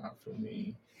worry about for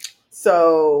me.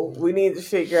 So we need to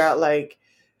figure out, like,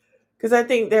 because I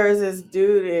think there was this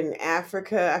dude in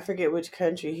Africa, I forget which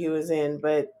country he was in,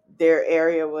 but their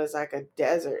area was like a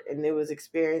desert and it was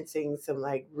experiencing some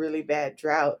like really bad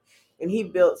drought. And he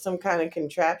built some kind of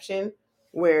contraption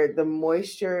where the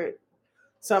moisture,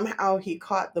 somehow he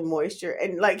caught the moisture,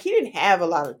 and like he didn't have a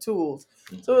lot of tools.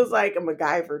 So it was like a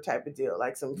MacGyver type of deal,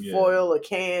 like some foil, a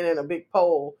can, and a big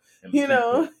pole, and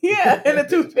a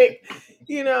toothpick,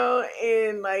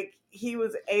 and like he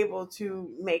was able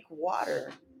to make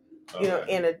water,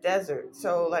 in a desert.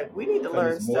 So like we need to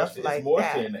learn stuff like that. It's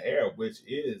moisture in the air, which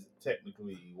is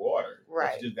technically water.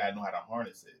 Right. But you just gotta know how to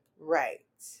harness it. Right.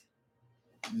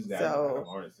 You just gotta know how to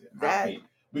harness it.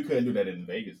 We couldn't do that in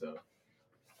Vegas though.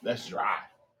 That's dry.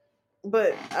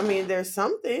 But I mean, there's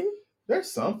something.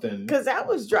 Because that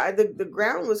was dry. The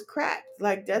ground was cracked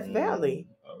like Death Valley.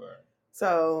 Okay.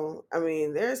 So I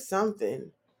mean, there's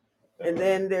something. And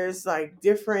then there's like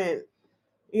different,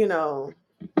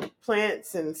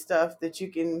 plants and stuff that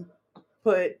you can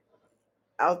put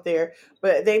out there,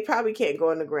 but they probably can't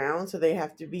go in the ground, so they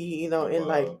have to be, in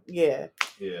like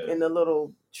in the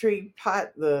little tree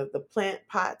pot, the plant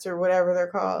pots or whatever they're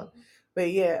called.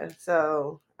 But yeah,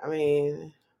 so I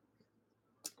mean,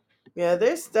 yeah,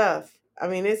 there's stuff. I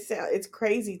mean, it's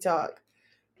crazy talk,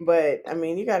 but I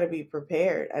mean, you got to be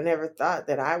prepared. I never thought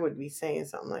that I would be saying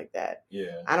something like that.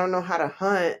 Yeah, I don't know how to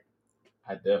hunt.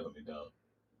 I definitely don't.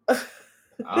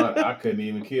 I couldn't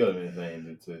even kill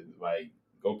anything to like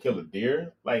go kill a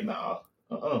deer. Like, nah,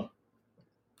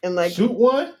 and like shoot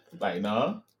one. Like,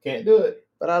 nah, can't do it.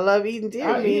 But I love eating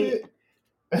deer meat.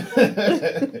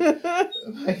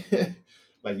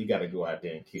 Like you got to go out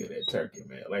there and kill that turkey,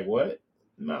 man. Like what?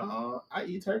 No, I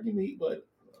eat turkey meat, but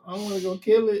I don't want to go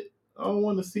kill it. I don't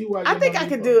want to see why. I think I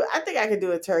could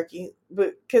do a turkey,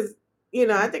 but because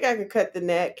I think I could cut the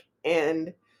neck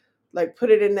and like put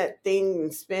it in that thing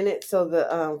and spin it so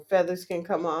the feathers can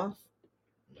come off.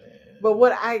 Man. But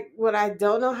what I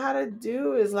don't know how to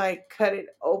do is like cut it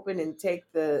open and take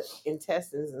the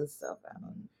intestines and stuff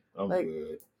out. I'm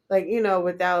good. Like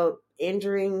without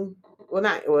injuring.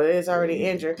 It's already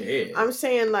injured. Dead. I'm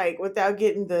saying like without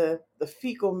getting the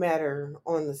fecal matter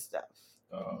on the stuff.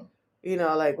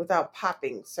 Like without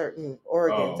popping certain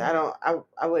organs.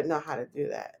 I wouldn't know how to do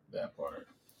that. That part.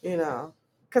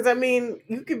 Because I mean,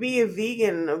 you could be a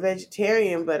vegan, a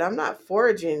vegetarian, but I'm not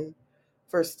foraging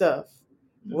for stuff.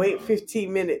 No. Wait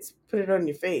 15 minutes, put it on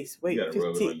your face. Wait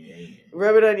 15.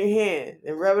 Rub it on your hand,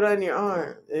 and rub it on your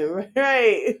arm.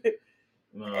 Right.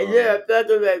 No. And yeah, I'm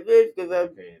talking like this because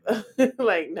I'm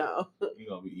like, no. You're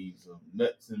going to be eating some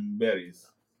nuts and berries.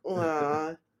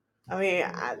 I mean,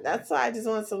 that's why I just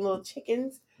want some little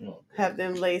chickens. Have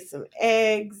them lay some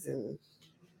eggs and,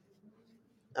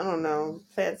 I don't know,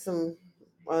 plant some,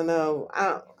 I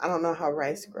don't know how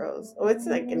rice grows. Oh, it's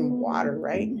like in water,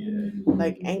 right? Yeah.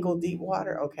 Like ankle deep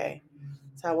water. Okay.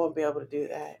 So I won't be able to do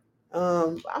that.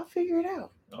 I'll figure it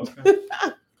out. Okay.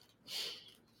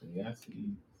 Yeah,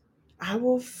 I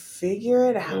will figure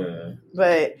it out. Yeah.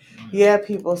 But yeah,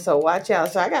 people, so watch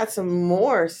out. So I got some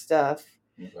more stuff.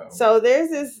 Okay. So there's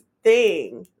this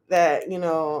thing that,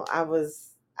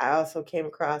 I also came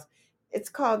across. It's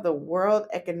called the World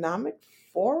Economic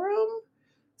Forum.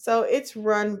 So it's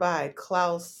run by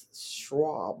Klaus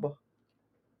Schwab.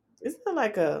 Isn't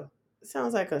it it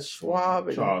sounds like a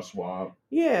Schwab? Charles Schwab.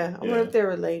 Yeah, I wonder if they're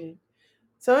related.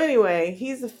 So anyway,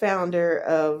 he's the founder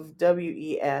of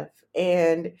WEF,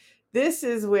 and this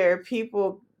is where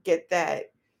people get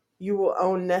that you will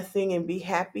own nothing and be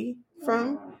happy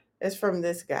from. It's from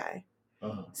this guy.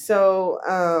 Uh-huh. So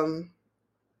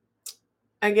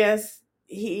I guess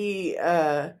he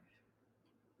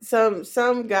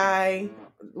some guy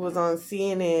was on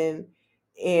CNN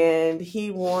and he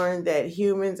warned that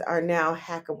humans are now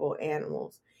hackable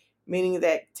animals, meaning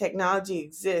that technology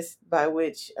exists by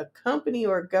which a company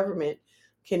or government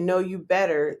can know you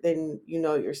better than you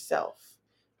know yourself.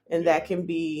 And that can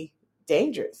be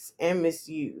dangerous and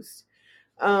misused.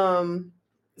 Um,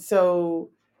 so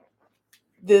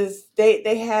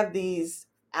they have these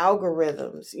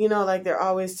algorithms, like they're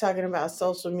always talking about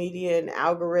social media and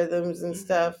algorithms and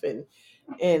stuff,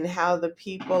 and how the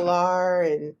people are,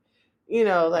 and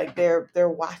like they're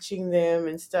watching them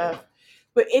and stuff.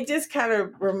 But it just kind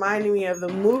of reminded me of the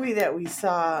movie that we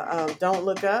saw, Don't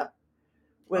Look Up,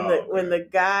 when Oh, the okay.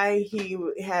 guy, he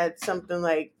had something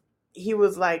like, he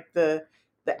was like the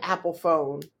Apple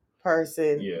phone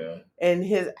person, Yeah. and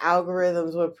his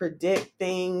algorithms would predict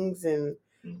things, and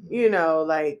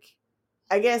like,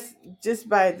 I guess just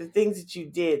by the things that you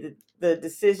did, the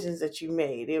decisions that you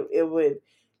made, it would,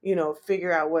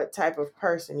 figure out what type of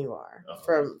person you are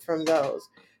from those.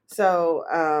 So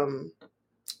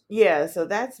yeah, so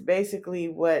that's basically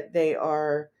what they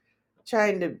are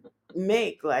trying to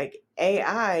make, like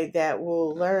AI that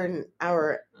will learn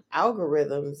our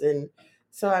algorithms. And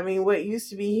so, I mean, what used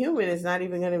to be human is not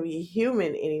even going to be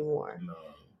human anymore. No.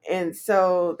 And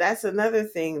so that's another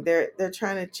thing. They're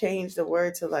trying to change the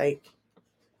word to like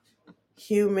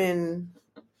human.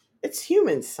 It's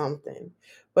human something,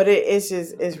 but it's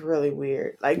really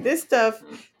weird. Like this stuff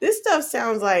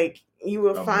sounds like you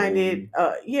would A find it,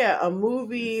 movie. yeah, a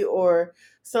movie or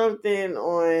something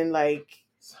on like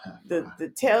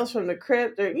the Tales from the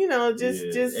Crypt, or just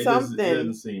It doesn't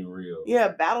something. seem real.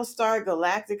 Yeah, Battlestar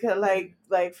Galactica,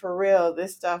 like for real.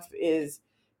 This stuff is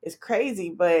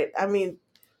crazy, but I mean,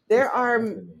 there It's are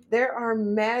happening. there are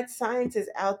mad scientists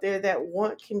out there that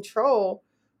want control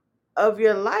of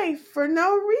your life for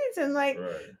no reason. Right.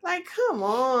 Like, come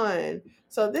on.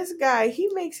 So this guy, he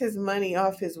makes his money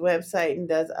off his website and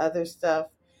does other stuff.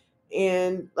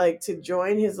 And like, to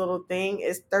join his little thing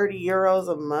is 30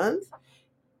 euros a month.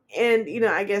 And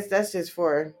I guess that's just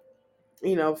for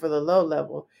the low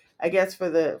level. I guess for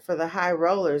the high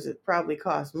rollers it probably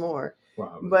costs more.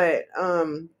 Probably. But I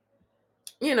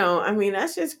mean,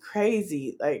 that's just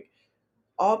crazy. Like,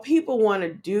 all people want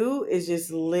to do is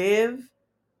just live,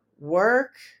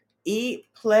 work, eat,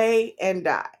 play, and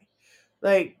die.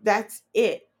 Like, that's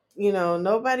it.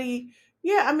 Nobody.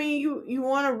 Yeah, I mean, you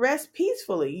want to rest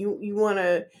peacefully. You want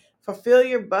to fulfill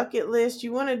your bucket list.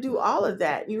 You want to do all of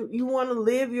that. You want to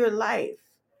live your life.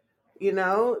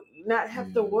 Not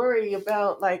have to Mm. worry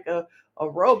about like a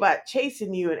robot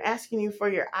chasing you and asking you for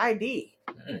your ID.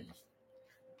 Dang.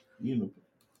 You know.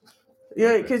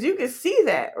 Yeah, Okay. because you can see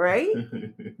that, right?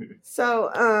 So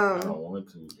I don't want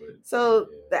to, but so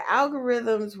yeah. the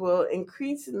algorithms will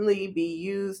increasingly be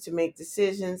used to make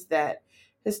decisions that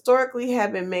historically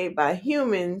have been made by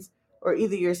humans, or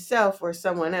either yourself or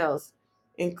someone else,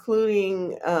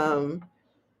 including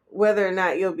whether or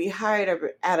not you'll be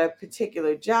hired at a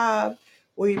particular job,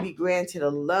 will you be granted a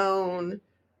loan,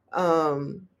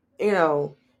 um, you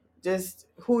know, just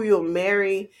who you'll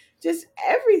marry, just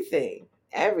everything.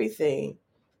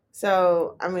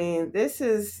 So, I mean, this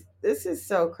is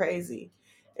so crazy.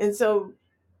 And so,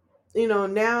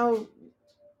 now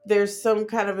there's some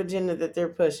kind of agenda that they're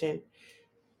pushing,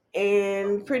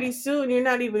 and pretty soon you're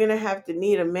not even going to have to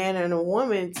need a man and a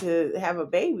woman to have a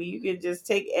baby. You can just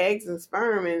take eggs and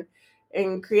sperm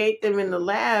and create them in the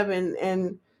lab, and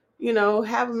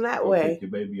have them that Go pick way.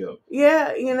 your baby up.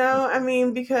 Yeah, I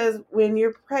mean, because when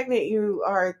you're pregnant,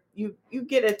 you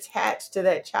get attached to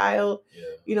that child.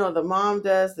 Yeah. The mom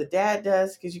does, the dad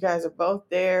does, because you guys are both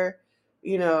there.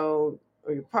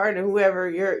 Or your partner, whoever,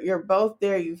 you're both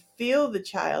there. You feel the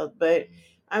child, but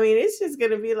I mean, it's just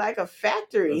gonna be like a It's a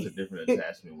factory. different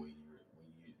attachment when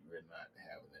you're not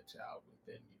having that child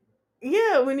within you.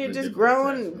 Yeah, when you're It's a just different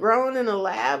growing attachment. growing in a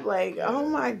lab, like, oh Yeah.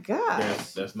 my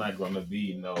gosh. There's not going to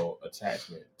be no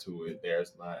attachment to it.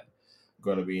 There's not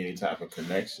going to be any type of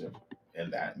connection,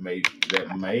 and that may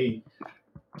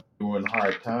during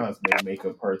hard times may make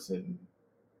a person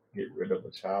get rid of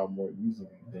a child more easily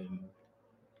than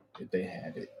if they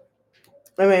had it.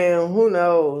 I mean, who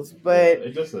knows? Yeah, But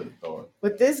it's just a thought.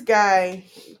 this guy,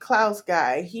 Klaus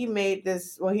guy, he made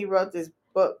this. Well, he wrote this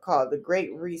book called The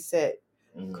Great Reset,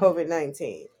 Mhm.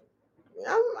 COVID-19.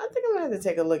 I think I'm gonna have to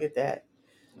take a look at that.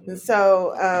 And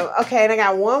so, okay, and I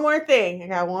got one more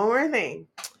thing.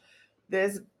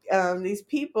 There's these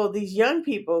people, these young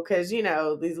people, because these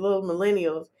little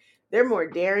millennials, they're more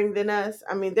daring than us.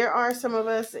 I mean, there are some of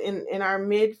us in our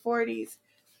mid 40s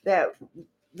that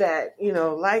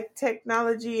like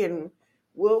technology and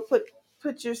will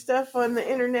put your stuff on the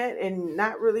internet and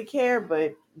not really care,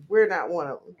 but we're not one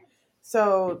of them.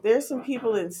 So there's some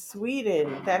people in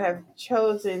Sweden that have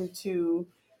chosen to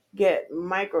get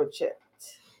microchipped,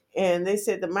 and they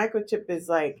said the microchip is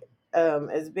like,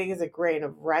 as big as a grain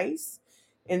of rice,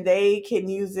 and they can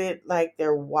use it like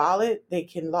their wallet. They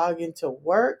can log into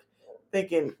work, They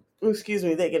can, excuse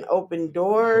me, they can open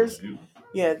doors.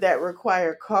 Yeah, that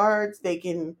require cards. They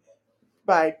can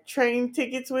buy train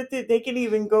tickets with it. They can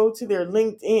even go to their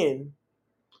LinkedIn.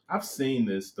 I've seen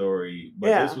this story, but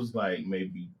this Yeah. was like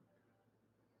maybe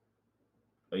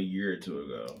a year or two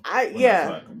ago when I saw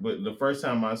Yeah. it. But the first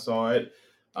time I saw it,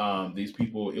 these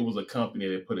people, it was a company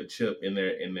that put a chip in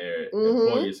their Mm-hmm.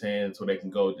 employer's hand so they can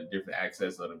go to different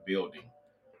access of the building.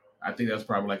 I think that's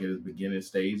probably like in its beginning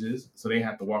stages. So they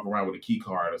have to walk around with a key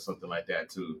card or something like that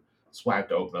to swipe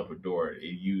to open up a door. It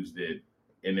used it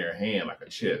in their hand like a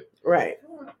chip. Right.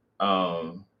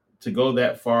 To go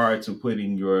that far to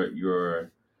putting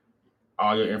your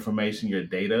all your information, your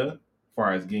data, as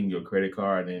far as getting your credit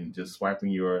card and just swiping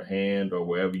your hand or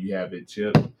wherever you have it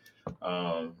chipped,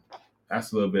 um,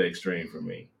 that's a little bit extreme for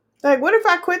me. Like, what if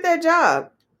I quit that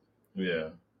job? Yeah.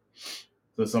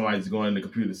 So somebody's going in the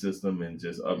computer system and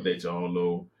just update your own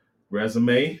little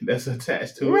resume that's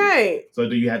attached to it. Right. So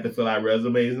do you have to fill out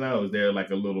resumes now? Is there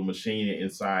like a little machine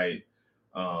inside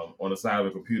on the side of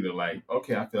the computer like,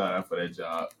 okay, I fill out for that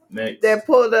job. Next. That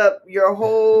pulled up your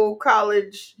whole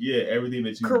college Yeah, everything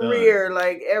that you've career, done.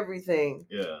 like everything.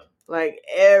 Yeah. Like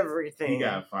everything. He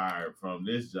got fired from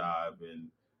this job in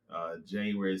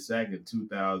January 2nd,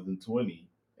 2020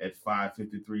 at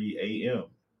 5:53 a.m.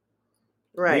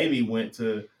 Right. Then he went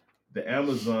to the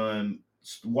Amazon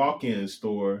walk-in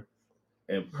store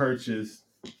and purchased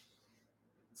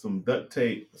some duct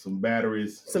tape, some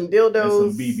batteries, some dildos,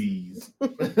 and some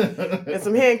BBs, and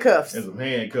some handcuffs.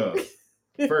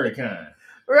 Furry kind.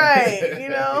 Right. You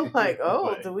know, like,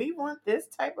 oh, do we want this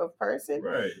type of person?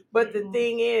 Right. But the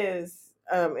thing is,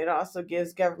 it also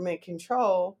gives government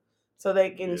control so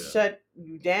they can shut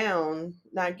you down,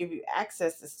 not give you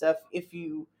access to stuff if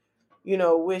you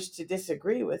wish to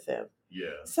disagree with them. Yeah.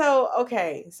 So,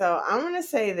 okay. So I'm going to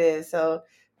say this. So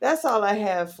that's all I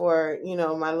have for,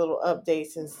 my little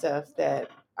updates and stuff that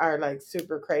are like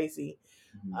super crazy.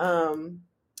 Mm-hmm.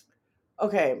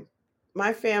 Okay.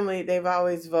 My family, they've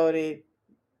always voted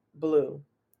blue.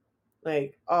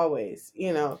 Like always,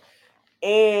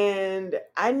 And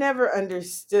I never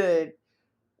understood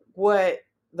what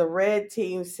the red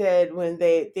team said when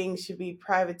things should be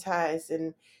privatized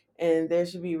and there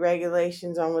should be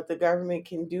regulations on what the government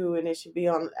can do and it should be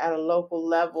on at a local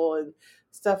level and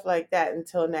stuff like that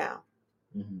until now.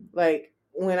 Mm-hmm. Like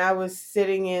when I was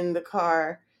sitting in the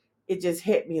car, it just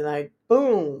hit me like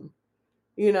boom.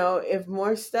 If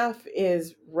more stuff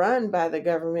is run by the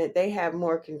government, they have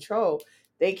more control.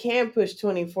 They can push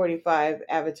 2045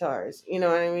 avatars. You know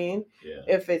what I mean? Yeah.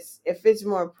 If it's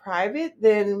more private,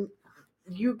 then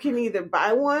you can either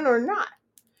buy one or not.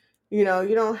 You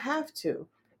don't have to.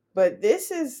 But this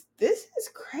is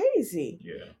crazy.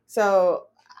 Yeah. So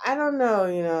I don't know,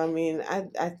 I mean,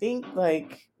 I think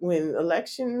like when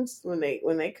elections when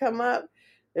they come up,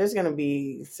 there's gonna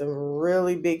be some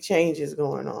really big changes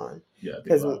going on. Yeah,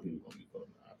 because a lot of people gonna be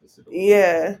voting the opposite.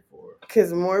 Yeah,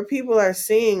 because more people are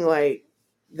seeing like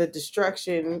the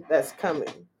destruction that's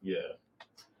coming. Yeah.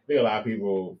 I think a lot of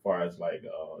people, as far as like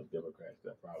Democrats,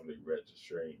 they're probably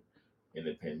registering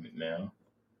independent now.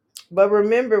 But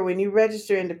remember, when you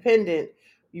register independent,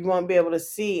 you won't be able to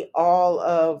see all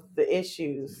of the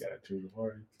issues. You gotta choose a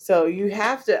party. So you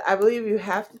have to, I believe you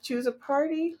have to choose a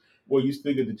party. Well, you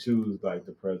still get to choose like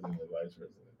the president and vice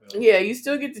president. Yeah, you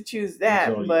still get to choose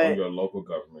that, but on your local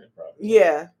government probably.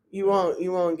 Yeah, you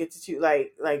won't get to choose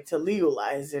like to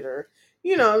legalize it or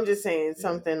I'm just saying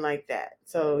something like that.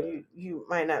 So you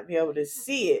might not be able to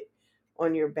see it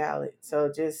on your ballot.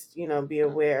 So just be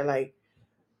aware, like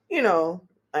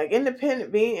like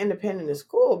being independent is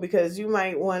cool because you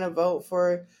might want to vote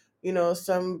for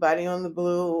somebody on the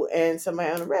blue and somebody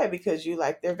on the red because you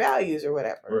like their values or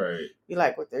whatever. Right. You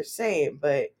like what they're saying,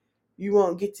 but you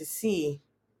won't get to see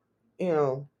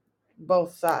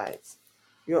both sides.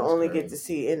 You'll only get to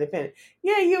see independent.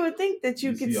 Yeah, you would think that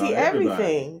you could see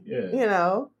everything.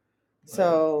 Yeah.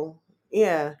 So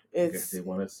yeah, I guess they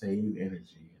want to save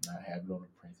energy and not have it on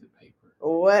a printed paper.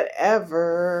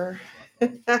 Whatever.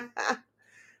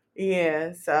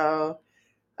 Yeah, so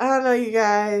I don't know, you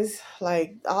guys,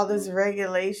 like all this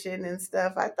regulation and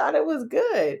stuff. I thought it was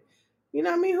good. You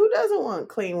know what I mean? Who doesn't want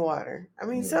clean water? I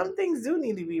mean, some things do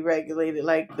need to be regulated,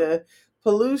 like the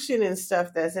pollution and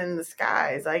stuff that's in the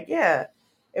skies. Like, yeah,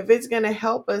 if it's going to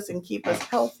help us and keep us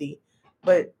healthy,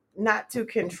 but not to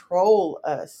control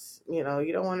us. You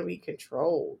don't want to be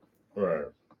controlled. Right.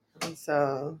 And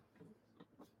so,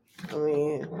 I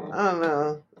mean, I don't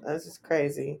know. That's just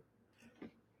crazy.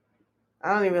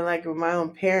 I don't even like when my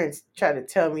own parents try to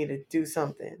tell me to do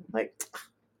something. Like,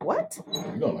 what?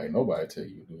 You don't like nobody tell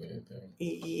you to do anything.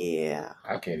 Yeah.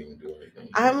 I can't even do anything.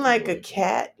 I'm like a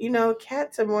cat. You know,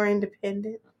 cats are more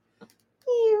independent.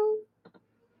 Meow.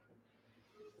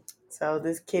 So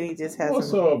this kitty just has More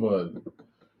so of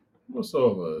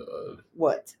a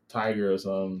what? tiger or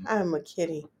something. I'm a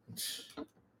kitty.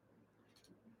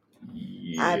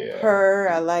 Yeah. I purr.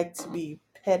 I like to be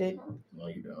petted. No,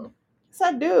 you don't. Yes,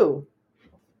 I do.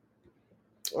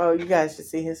 Oh, you guys should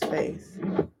see his face.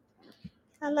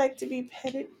 I like to be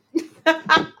petted.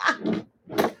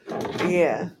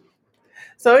 Yeah.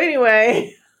 So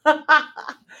anyway,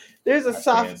 there's a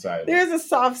soft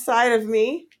side of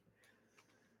me.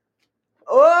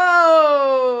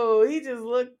 Oh, he just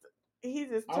looked. He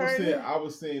just turned. I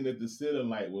was saying that the ceiling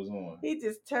light was on. He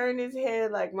just turned his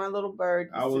head like my little bird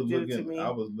used to do to me.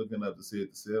 I was looking up to see if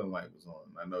the ceiling light was on.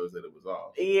 I noticed that it was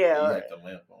off. Yeah. And you had the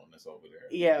lamp on that's over there.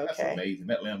 Yeah. Okay. That's amazing.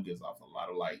 That lamp gives off a lot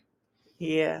of light.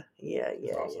 Yeah.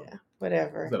 Awesome. Yeah.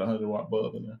 Whatever. Is that a 100-watt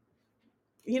bulb in there?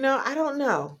 You know, I don't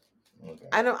know. Okay.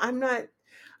 I'm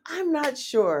not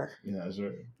sure. You're not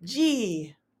sure?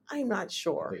 Gee, I'm not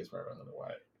sure. I think it's probably 100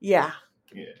 watt. Yeah.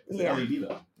 Yeah. It's an LED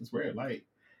though. It's very light.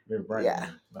 Very bright.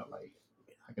 Yeah. Not light.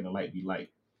 How can a light be light?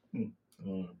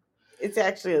 It's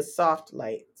actually a soft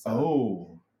light.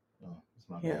 So. It's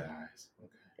my bad eyes.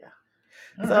 Okay. Yeah.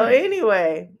 All so right.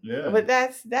 anyway, yeah. But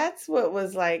that's what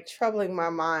was like troubling my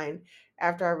mind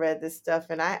after I read this stuff,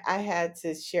 and I had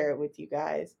to share it with you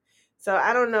guys. So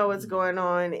I don't know what's going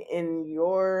on in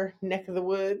your neck of the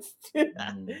woods,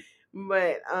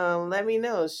 but let me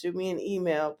know. Shoot me an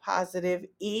email. Positive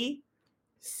C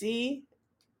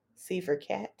for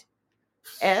cat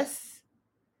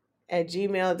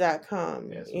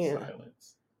s@gmail.com. S for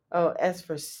silence. Oh, S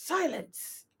for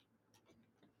silence.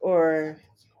 Or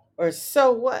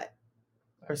so what?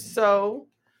 Or so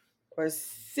or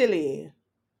silly.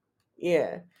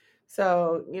 Yeah.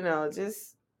 So,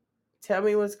 just tell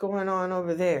me what's going on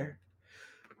over there.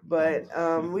 But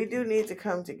we do need to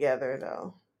come together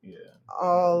though. Yeah.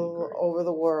 All over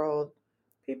the world.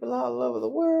 People all over the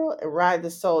world and ride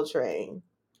the soul train.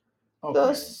 Okay.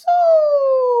 The soul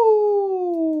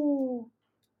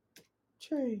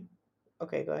train.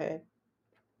 Okay, go ahead.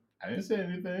 I didn't say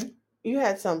anything. You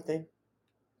had something.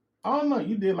 I don't know.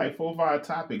 You did like 4 or 5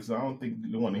 topics. So I don't think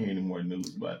you want to hear any more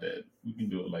news about that. We can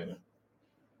do it later.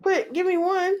 But give me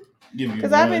one.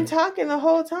 Because I've been talking the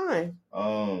whole time.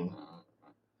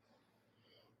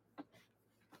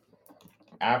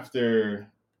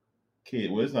 After kid,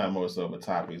 well, it's not more so of a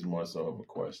topic, it's more so of a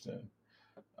question.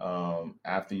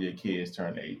 After your kids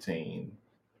turn 18,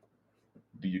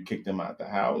 do you kick them out the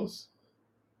house,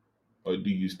 or do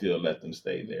you still let them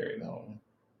stay there at home?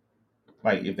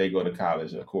 Like if they go to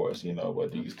college, of course,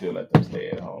 but do you still let them stay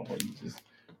at home, or you just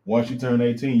once you turn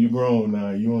 18, you're grown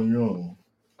now, you're on your own?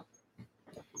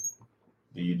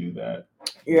 Do you do that?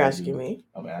 You're asking me.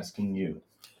 I'm asking you.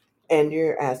 And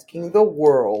you're asking the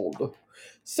world.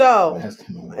 So,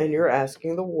 and you're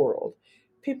asking the world.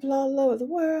 People all over the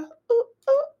world. Ooh,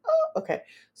 ooh, ooh. Okay.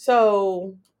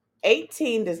 So,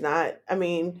 18 does not,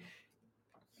 in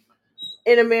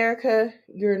America,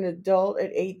 you're an adult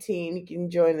at 18. You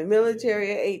can join the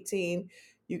military at 18.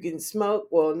 You can smoke.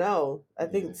 Well, no. I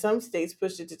think some states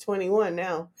pushed it to 21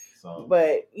 now.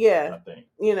 But, yeah. I think.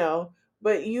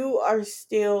 But you are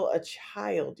still a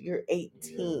child. You're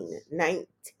 18,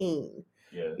 19.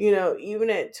 Yes. Even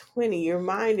at 20, your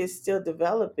mind is still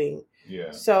developing.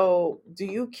 Yeah. So do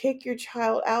you kick your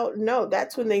child out? No,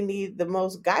 that's when they need the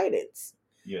most guidance.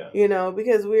 Yeah.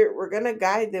 Because we're gonna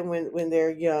guide them when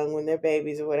they're young, when they're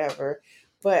babies or whatever.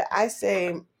 But I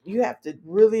say you have to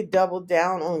really double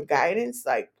down on guidance,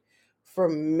 like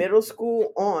from middle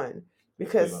school on,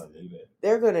 because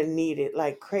they're gonna need it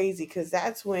like crazy. Because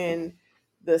that's when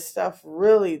the stuff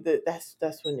really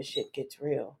that's when the shit gets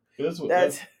real. It's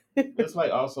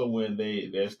like also when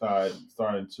they're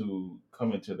starting to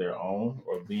come into their own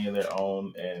or being their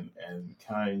own and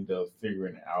kind of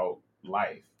figuring out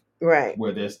life. Right.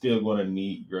 Where they're still going to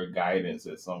need your guidance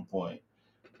at some point.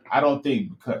 I don't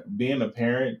think being a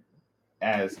parent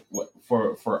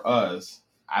for us,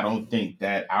 I don't think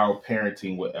that our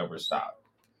parenting would ever stop.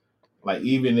 Like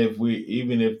even if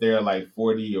they're like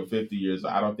 40 or 50 years,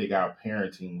 I don't think our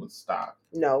parenting would stop.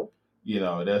 No.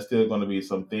 There's still going to be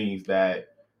some things that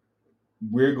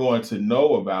we're going to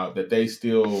know about that they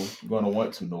still going to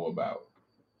want to know about,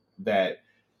 that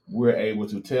we're able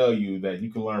to tell you that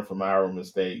you can learn from our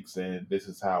mistakes and this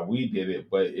is how we did it,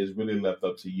 but it's really left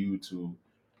up to you to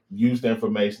use the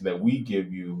information that we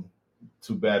give you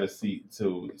to better see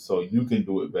so you can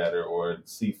do it better or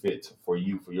see fit for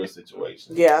your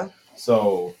situation. Yeah.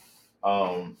 So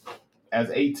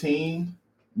as 18,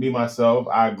 Me myself,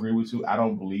 I agree with you. I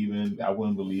wouldn't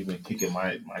believe in kicking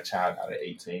my child out at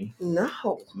 18.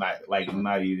 No. Not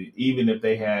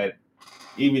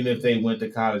even if they went to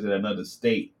college in another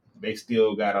state, they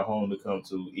still got a home to come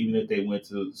to. Even if they went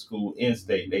to school in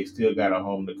state, they still got a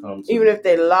home to come to. Even if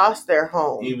they lost their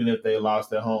home. Even if they lost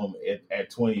their home at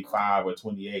 25 or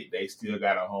 28, they still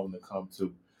got a home to come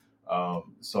to.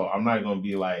 So I'm not gonna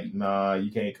be like, nah, you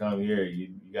can't come here. You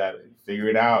gotta figure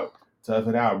it out, tough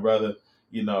it out, brother.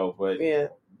 But Yeah.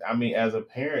 I mean, as a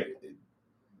parent,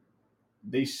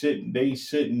 they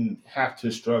shouldn't have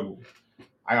to struggle.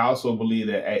 I also believe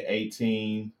that at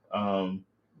 18,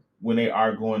 when they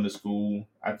are going to school,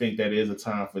 I think that is a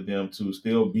time for them to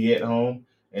still be at home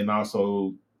and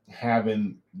also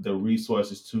having the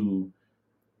resources to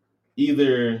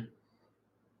either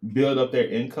build up their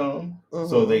income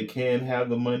so they can have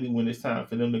the money when it's time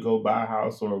for them to go buy a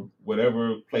house or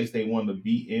whatever place they want to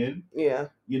be in. Yeah.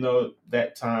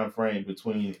 That time frame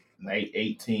between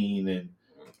 18 and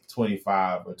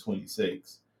 25 or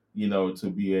 26, to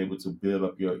be able to build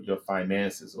up your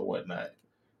finances or whatnot.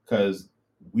 Because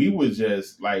we was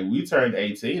just like, we turned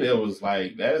 18, it was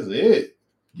like, that's it.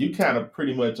 You kind of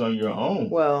pretty much on your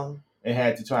own. Well, and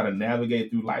had to try to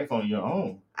navigate through life on your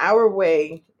own. Our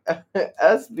way,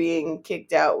 us being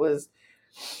kicked out was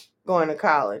going to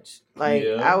college. Like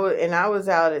Yeah. I was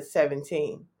out at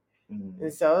 17. Mhm.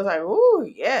 And so I was like, ooh,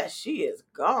 yeah, she is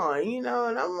gone, and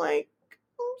I'm like,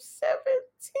 I'm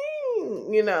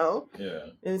 17, Yeah.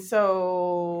 And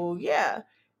so, yeah.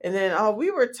 And then all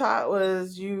we were taught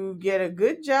was you get a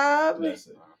good job That's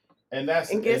it. And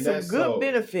get some that's good so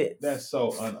benefits. that's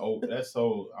so that's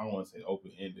so, I don't want to say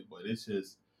open ended, but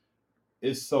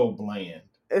it's so bland.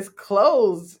 It's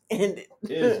closed ended.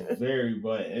 It's very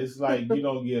bland. It's like you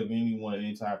don't give anyone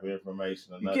any type of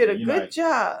information or You nothing. get a good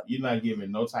job. You're not giving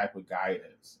no type of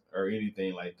guidance or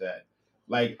anything like that.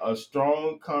 Like a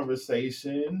strong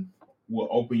conversation will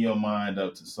open your mind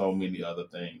up to so many other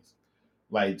things.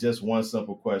 Like just one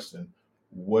simple question: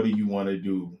 what do you want to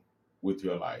do with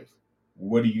your life?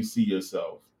 Where do you see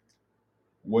yourself?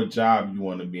 What job you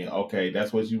want to be in? Okay,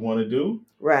 that's what you want to do.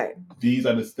 Right. These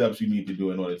are the steps you need to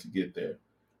do in order to get there.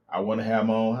 I want to have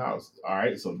my own house. All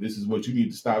right, so this is what you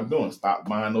need to stop doing. Stop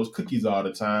buying those cookies all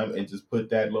the time and just put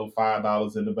that little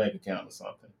 $5 in the bank account or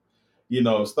something.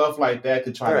 Stuff like that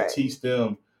to try to teach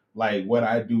them like what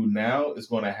I do now is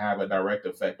going to have a direct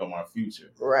effect on my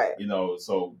future. Right.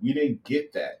 So we didn't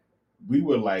get that. We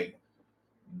were like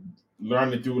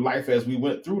learning through life as we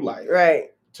went through life.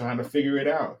 Right. Trying to figure it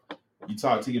out. You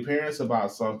talk to your parents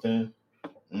about something.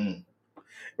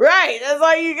 Right, that's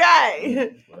all you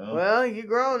got. Well, you're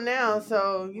grown now,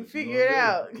 so you figure it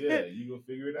out. Yeah, you gonna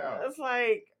figure it out. It's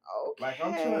like, okay. Like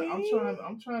I'm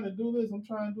trying to do this. I'm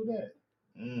trying to do that.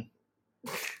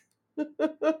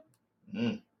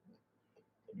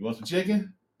 You want some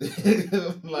chicken?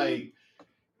 Like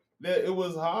that. It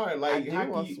was hard. Like I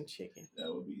do want some chicken.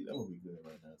 That would be good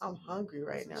right now. I'm hungry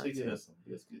right now. Chicken and some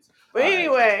biscuits. But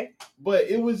anyway, but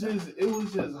it was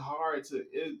just hard to.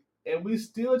 And we're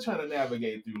still trying to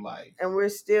navigate through life. And we're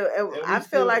still, I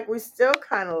feel like we're still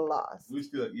kind of lost. We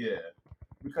still, yeah.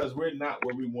 Because we're not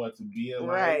where we want to be in life.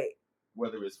 Right.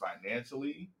 Whether it's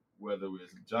financially, whether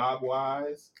it's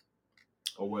job-wise,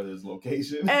 or whether it's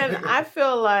location. And I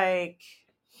feel like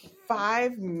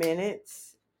 5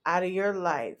 minutes out of your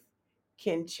life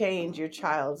can change your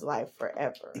child's life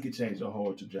forever. It can change the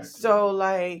whole trajectory. So,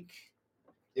 like,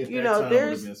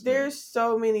 there's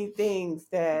so many things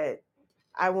that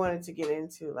I wanted to get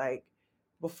into. Like,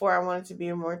 before I wanted to be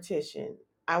a mortician,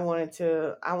 I wanted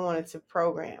to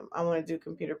program. I want to do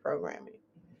computer programming.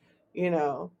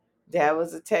 Dad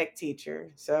was a tech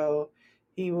teacher, so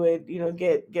he would,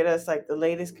 get us like the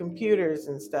latest computers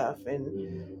and stuff.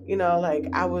 And like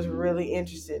I was really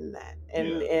interested in that.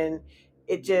 And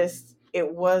it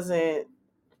wasn't,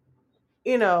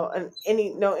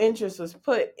 no interest was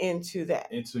put into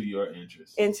that. Into your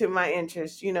interest. Into my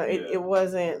interest. It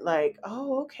wasn't like,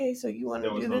 oh, okay, so you want to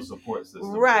do this. There was no support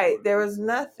system. Right. There was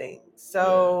nothing.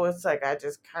 So it's like I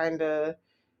just kind of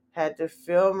had to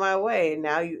feel my way. And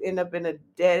now you end up in a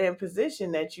dead end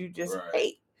position that you just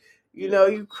hate.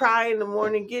 You cry in the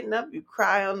morning getting up, you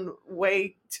cry on the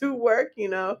way to work,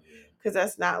 because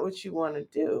that's not what you want to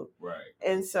do. Right.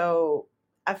 And so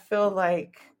I feel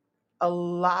like a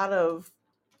lot of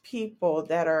people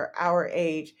that are our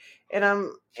age, and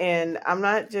I'm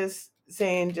not just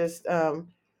saying just the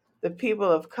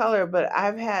people of color, but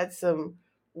I've had some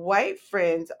white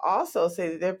friends also say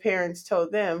that their parents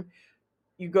told them,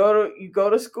 you go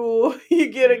to school, you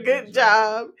get a good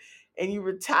job, and you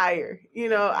retire.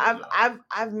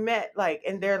 I've met, like,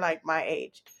 and they're like my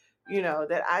age.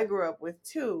 that I grew up with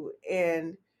too.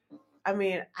 And I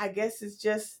mean, I guess it's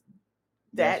just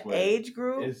That's that what age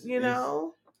group, it's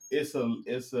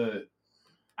it's a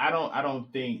I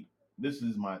don't think this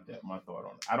is my thought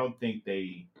on it. I don't think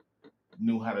they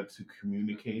knew how to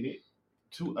communicate it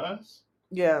to us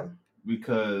Yeah.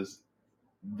 because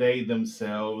they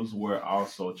themselves were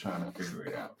also trying to figure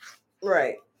it out.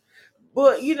 Right.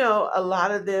 Well, a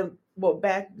lot of them, well,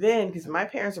 back then, because my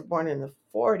parents were born in the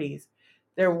 40s,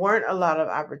 there weren't a lot of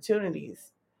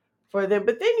opportunities for them.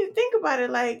 But then you think about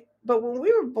it, like, but when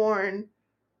we were born,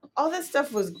 all that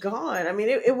stuff was gone. I mean,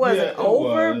 it wasn't Yeah, it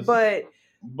over, was. but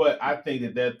But I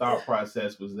think that thought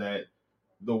process was that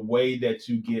the way that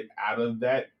you get out of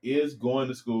that is going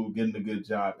to school, getting a good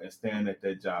job, and staying at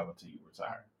that job until you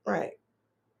retire. right.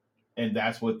 And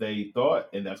that's what they thought,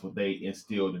 and that's what they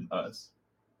instilled in us.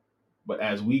 But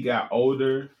as we got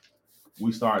older,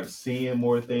 we started seeing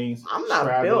more things. I'm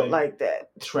not built like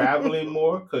that. Traveling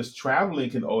more, because traveling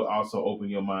can also open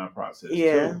your mind process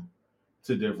Yeah. too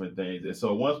to different things. And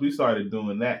so once we started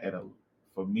doing that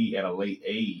for me at a late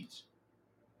age,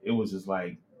 it was just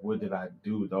like, what did I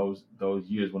do those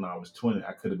years when I was 20?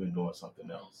 I could have been doing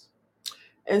something else.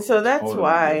 And so that's Totally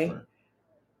why different.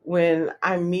 when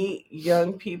I meet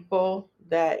young people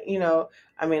that,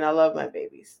 I mean, I love my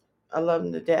babies. I love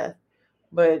them to death.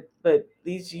 But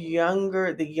the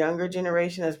younger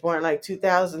generation that's born like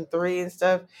 2003 and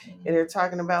stuff, and they're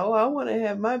talking about, oh, I want to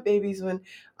have my babies when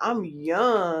I'm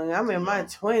young. I'm in my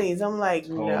 20s. I'm like,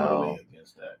 Totally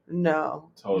against that. No.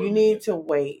 Totally you need to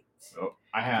wait. So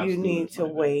I have You need to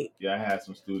wait. Yeah, I had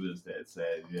some students that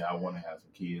said, yeah, I want to have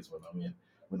some kids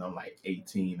when I'm like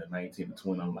 18 or 19 or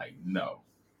 20. I'm like, no,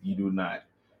 you do not.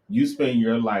 You spend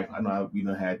your life, I know we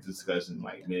done had discussion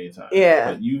like many times.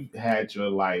 Yeah. But you've had your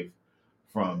life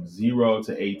from 0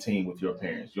 to 18 with your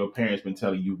parents. Your parents been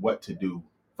telling you what to do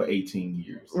for 18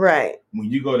 years. Right.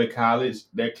 When you go to college,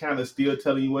 they're kind of still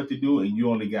telling you what to do, and you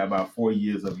only got about 4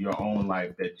 years of your own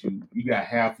life that you got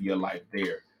half of your life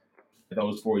there.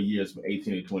 Those 4 years from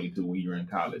 18 to 22 when you're in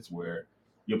college, where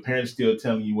your parents still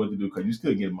telling you what to do because you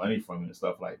still get money from it and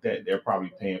stuff like that. They're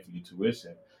probably paying for your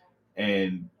tuition,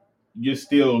 and you're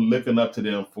still looking up to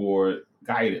them for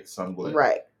guidance somewhat.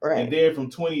 Right. And then from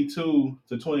 22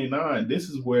 to 29, this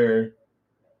is where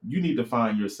you need to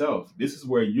find yourself. This is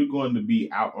where you're going to be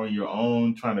out on your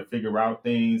own, trying to figure out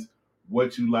things,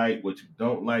 what you like, what you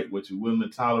don't like, what you're willing to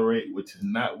tolerate, what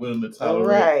you're not willing to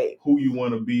tolerate, who you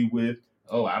want to be with.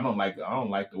 Oh, I don't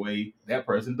like the way that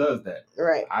person does that.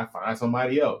 Right. I find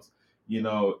somebody else.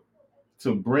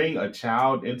 To bring a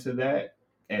child into that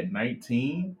at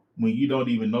 19 when you don't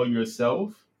even know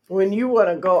yourself. When you want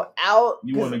to go out.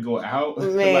 You want to go out?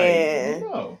 Man. Like,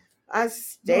 no. I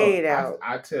stayed out.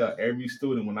 I tell every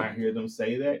student when I hear them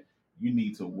say that, you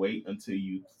need to wait until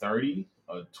you 30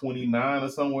 or 29 or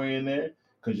somewhere in there,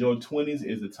 because your 20s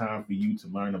is the time for you to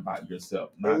learn about yourself,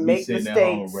 not be sitting at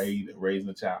home raising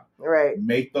a child. Right.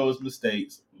 Make those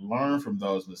mistakes, learn from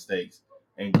those mistakes,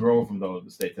 and grow from those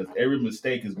mistakes, because every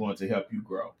mistake is going to help you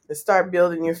grow. And start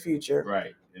building your future.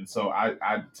 Right. And so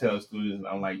I tell students,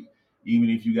 I'm like,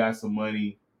 even if you got some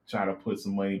money, try to put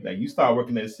some money back. You start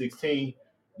working at 16,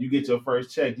 you get your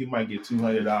first check, you might get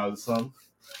 $200 or something.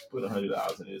 Put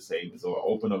 $100 in your savings or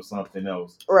open up something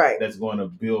else. Right. That's going to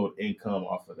build income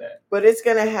off of that. But it's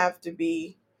going to have to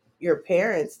be your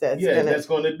parents that's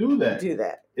going to do that. Do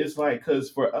that. It's like, because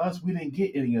for us, we didn't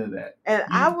get any of that. And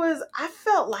I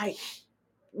felt like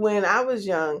when I was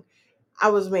young, I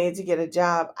was made to get a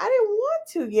job. I didn't want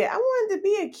to yet. I wanted to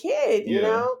be a kid, you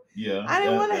know? Yeah. I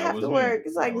didn't want to have to work.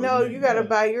 It's like, no, you got to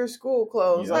buy your school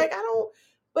clothes. Yeah. Like, I don't,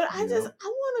 but I want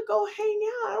to go hang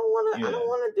out. I don't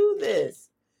want to do this.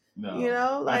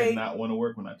 No. I did not want to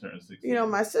work when I turned 16.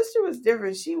 My sister was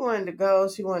different. She wanted to go.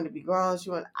 She wanted to be grown.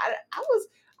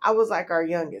 I was like our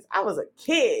youngest. I was a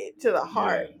kid to the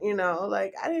heart,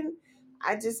 like I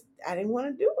didn't want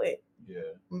to do it. Yeah.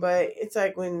 But it's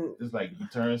like it's like you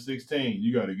turn 16,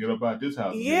 you got to get up out this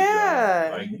house. Yeah.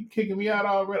 Like, you kicking me out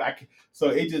already.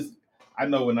 I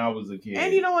know when I was a kid.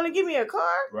 And you don't want to give me a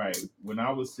car? Right. When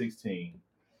I was 16,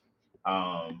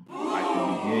 like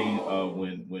the beginning of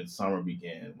when summer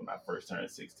began, when I first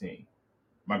turned 16,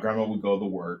 my grandma would go to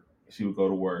work. She would go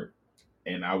to work,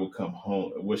 and I would come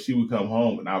home. Well, she would come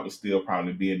home, and I would still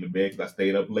probably be in the bed because I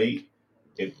stayed up late.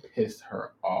 It pissed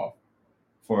her off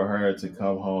for her to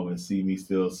come home and see me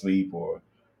still asleep, or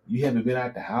you haven't been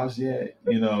out the house yet,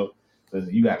 because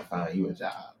you got to find you a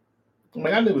job.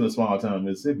 Like, I live in a small town in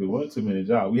Mississippi. Wasn't too many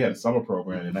jobs. We had a summer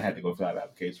program, and I had to go fill out an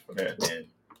application for that. And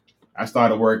I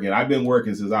started working. I've been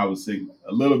working since I was a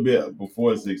little bit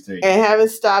before 16. And haven't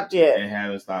stopped yet.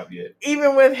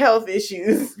 Even with health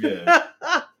issues. Yeah.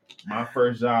 My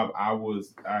first job, I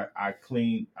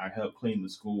helped clean the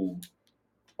school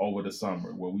over the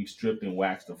summer where we stripped and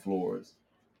waxed the floors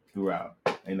throughout,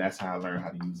 and that's how I learned how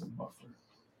to use a buffer,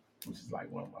 which is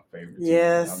like one of my favorites. I love that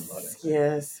Yes, thing.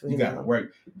 yes. You gotta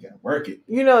work. You gotta work it.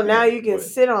 Now Yeah, you can but-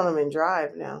 sit on them and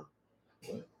drive now.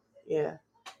 What? Yeah,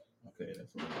 Okay,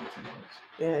 that's a little bit too much.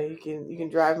 yeah. You can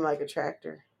drive them like a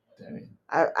tractor. Dang.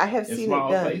 I have In seen small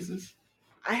it done. spaces?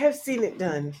 I have seen it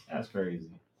done. That's crazy.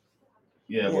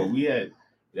 Yeah, but we had.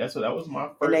 That was my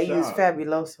first. And they job. use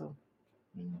Fabuloso.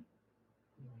 Mm-hmm.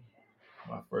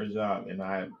 My first job, and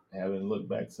I haven't looked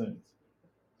back since.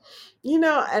 And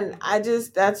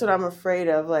that's what I'm afraid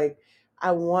of. Like,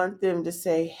 I want them to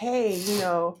say, hey,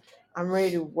 I'm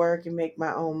ready to work and make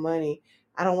my own money.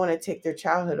 I don't want to take their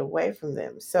childhood away from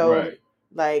them. So, right.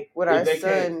 Like, with if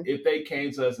our son. If they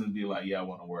came to us and be like, yeah, I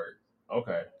want to work.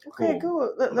 Okay,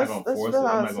 cool. I'm not going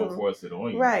to force it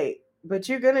on you. Right. But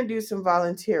you're going to do some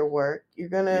volunteer work. You're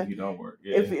going to. If you don't work.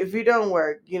 Yeah. If you don't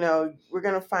work, we're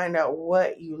going to find out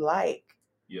what you like.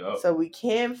 Yep. So we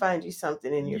can find you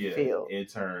something in your field.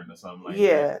 Intern or something like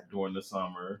that during the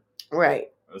summer. Right.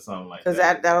 Or something like that.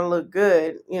 Because that'll look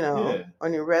good,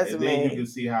 on your resume. And then you can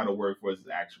see how the workforce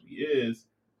actually is.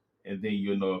 And then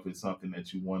you'll know if it's something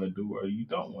that you want to do or you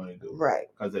don't want to do. Right.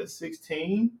 Because at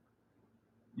 16,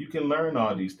 you can learn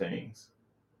all these things.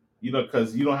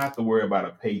 Because you don't have to worry about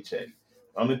a paycheck.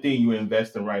 The only thing you're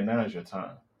investing right now is your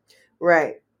time.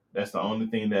 Right. That's the only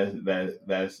thing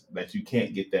that you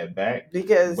can't get that back.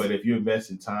 But if you're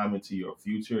investing time into your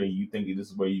future and you think this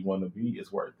is where you want to be,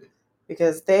 it's worth it.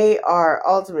 Because they are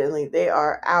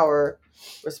our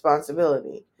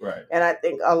responsibility. Right. And I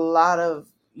think a lot of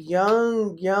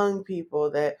young people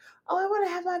that, I want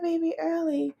to have my baby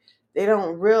early, they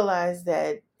don't realize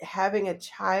that having a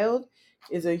child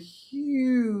is a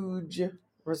huge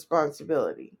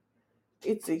responsibility.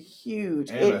 It's a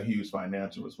huge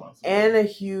financial responsibility. And a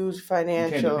huge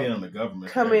financial. You can't depend on the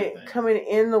government. Coming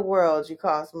in the world, you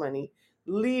cost money.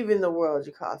 Leaving the world,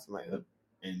 you cost money. Yep.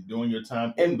 And during your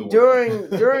time in the world.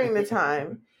 during the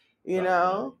time,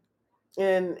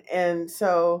 and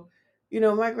so,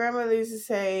 my grandmother used to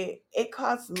say, it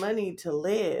costs money to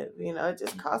live. It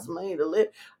just costs money to live.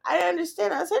 I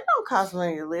understand. I said, it don't cost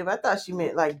money to live. I thought she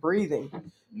meant like breathing,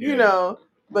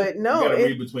 But no, you gotta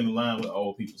read between the lines with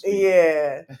old people speak.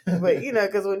 Yeah, but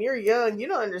because when you're young, you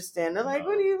don't understand. They're like,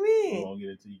 "What do you mean?" You won't get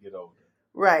it till you get older.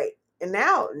 Right, and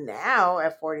now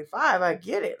at 45, I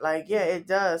get it. Like, yeah, it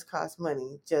does cost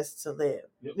money just to live.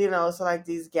 Yep. So like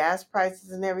these gas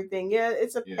prices and everything. Yeah,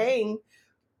 it's a pain,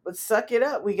 but suck it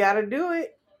up. We got to do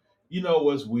it. You know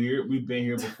what's weird? We've been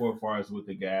here before, as far as with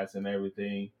the gas and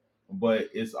everything. But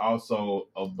it's also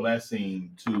a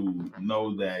blessing to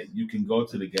know that you can go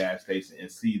to the gas station and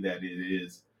see that it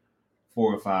is $4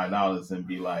 or $5 and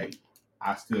be like,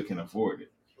 I still can afford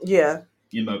it. Yeah.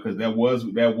 Because that was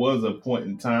a point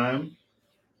in time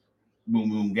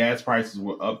when gas prices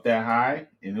were up that high,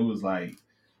 and it was like,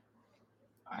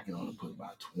 I can only put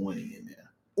about 20 in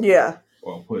there. Yeah.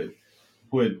 Or put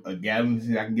a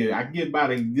gallon. I can get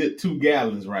about a good 2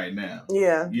 gallons right now.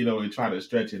 Yeah. And try to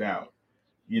stretch it out.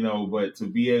 But to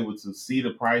be able to see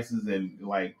the prices and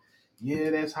like,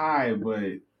 yeah, that's high,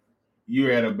 but you're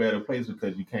at a better place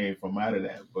because you came from out of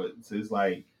that. But it's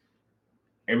like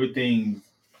everything's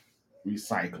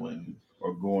recycling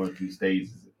or going through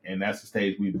stages, and that's the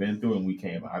stage we've been through, and we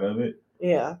came out of it.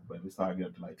 Yeah. But it started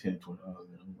getting up to like $10, $20.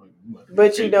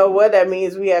 But you know what? That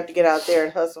means we have to get out there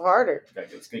and hustle harder. Gotta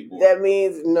get a skateboard.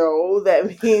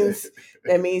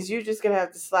 That means you're just gonna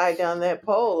have to slide down that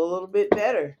pole a little bit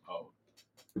better. Oh.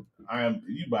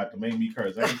 You about to make me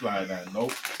curse. I ain't sliding down.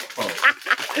 Nope. Oh.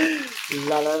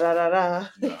 La la la la la.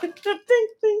 Ding ding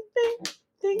ding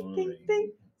ding ding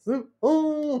ding.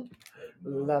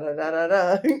 La la la la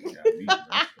la.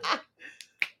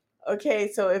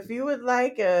 Okay, so if you would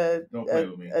like a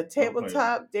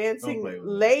tabletop dancing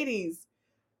ladies,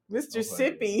 Mr.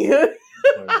 Sippy,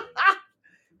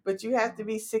 but you have to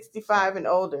be 65 and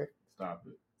older. Stop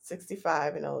it.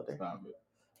 65 and older. Stop it.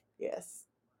 Yes.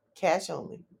 Cash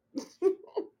only.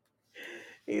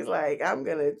 He's like, I'm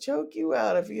going to choke you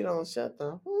out if you don't shut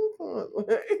the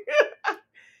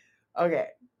Okay.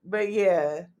 But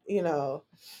yeah,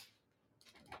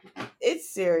 it's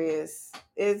serious.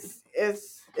 It's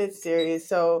serious.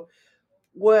 So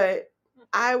what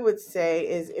I would say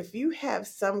is if you have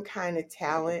some kind of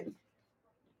talent,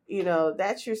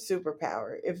 that's your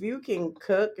superpower. If you can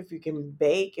cook, if you can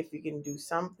bake, if you can do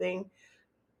something,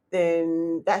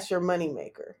 then that's your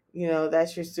moneymaker.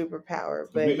 That's your superpower.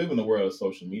 But we live in a world of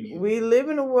social media. We live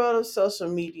in a world of social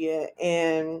media,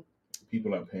 and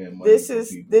people are paying money. This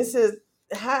is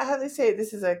how they say it,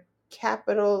 this is a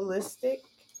capitalistic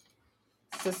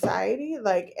society.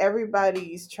 Like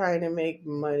everybody's trying to make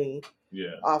money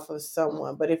Yeah. off of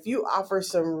someone. But if you offer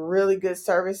some really good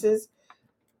services,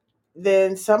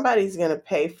 then somebody's gonna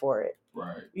pay for it.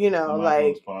 Right. You know, Somebody's like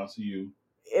gonna sponsor you.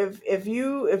 if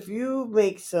you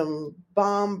make some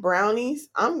bomb brownies,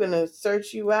 I'm gonna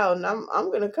search you out and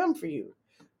I'm gonna come for you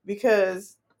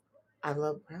because I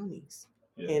love brownies.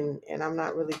 Yeah. And I'm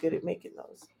not really good at making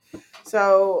those.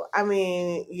 So I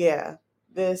mean, yeah,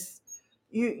 this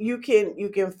you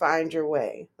can find your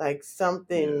way. Like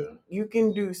something Yeah. you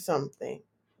can do something.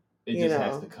 It You just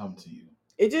has know, to come to you.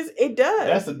 it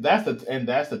does. That's the toughest And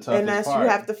that's you part.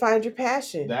 have to find your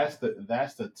passion. That's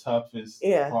the toughest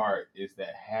Yeah. part is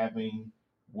that having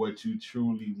what you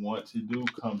truly want to do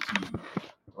come to you.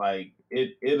 Like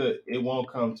it won't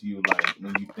come to you like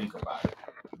when you think about it.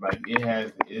 Like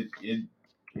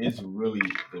it's really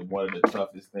one of the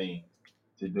toughest things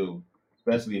to do,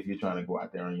 especially if you're trying to go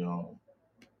out there on your own.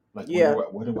 Like Yeah.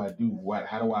 what do I do?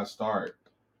 How do I start?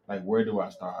 Like where do I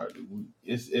start?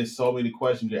 It's so many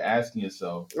questions you're asking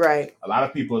yourself. Right. A lot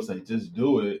of people say just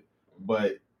do it,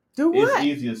 but Do it's what?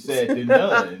 easier said than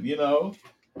done. You know,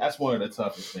 that's one of the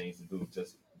toughest things to do.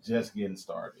 Just getting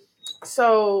started.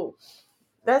 So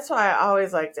that's why I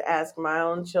always like to ask my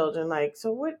own children, like,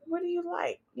 so what do you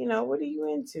like? You know, what are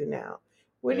you into now?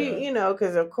 What do Yeah. you know?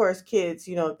 Because of course, kids,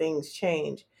 things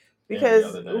change. Every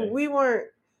Because other day.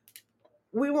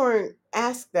 we weren't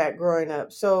asked that growing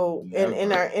up. So in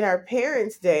Never. our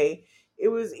parents' day, it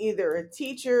was either a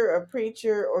teacher, a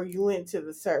preacher, or you went to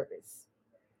the service.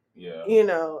 Yeah.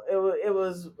 It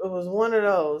was one of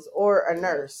those, or a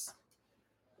nurse.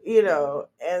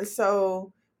 And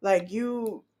so like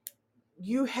you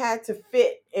had to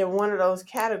fit in one of those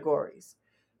categories,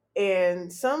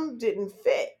 and some didn't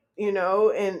fit,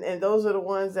 and those are the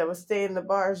ones that would stay in the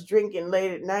bars drinking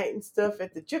late at night and stuff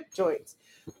at the juke joints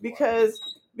because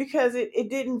it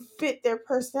didn't fit their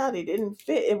personality, it didn't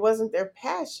fit, it wasn't their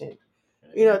passion.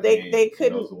 They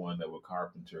couldn't. Those are the ones that were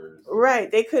carpenters. Right,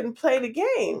 they couldn't play the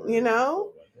game, They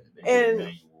did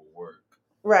manual work.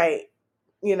 Right.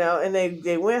 And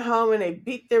they went home and they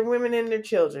beat their women and their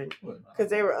children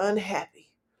because they were unhappy.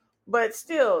 But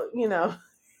still, and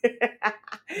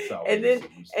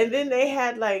then they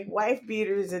had like wife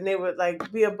beaters, and they would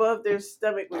like be above their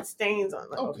stomach with stains on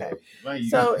them. Okay.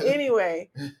 So anyway,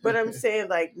 but I'm saying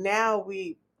like now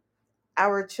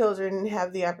our children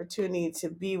have the opportunity to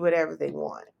be whatever they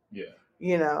want. Yeah.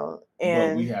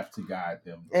 And but we have to guide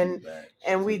them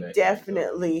and we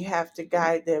definitely have to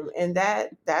guide them, and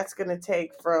that's going to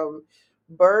take from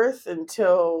birth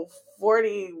until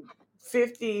 40,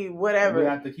 50, whatever. We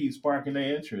have to keep sparking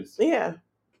their interest. Yeah.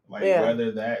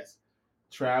 Whether that's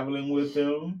traveling with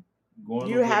them, going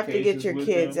you have to get your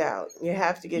kids them. out. You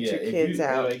have to get your kids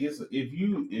out. Like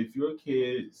if your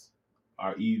kids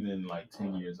are even like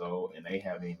 10 years old and they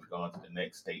haven't even gone to the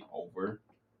next state over,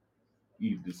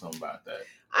 you do something about that.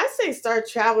 I say start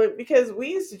traveling, because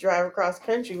we used to drive across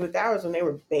country with ours when they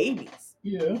were babies.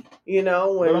 Yeah.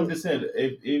 But I'm just saying,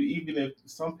 even if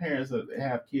some parents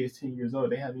have kids 10 years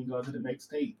old, they haven't even gone to the next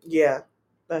state. Yeah,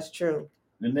 that's true.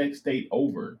 The next state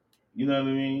over. You know what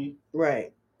I mean?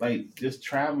 Right. Like just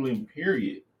traveling,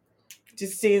 period.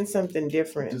 Just seeing something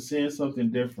different.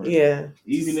 Yeah.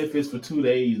 Even if it's for 2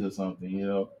 days or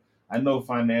something, I know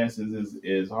finances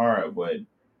is hard, but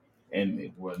and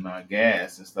it was not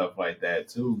gas and stuff like that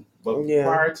too. But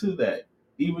prior to that,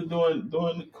 even during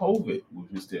the COVID,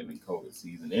 which was still in COVID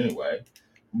season anyway,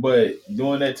 but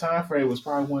during that time frame was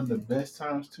probably one of the best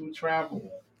times to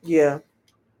travel. Yeah.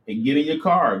 And get in your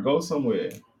car, go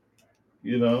somewhere,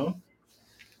 because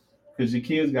your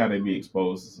kids got to be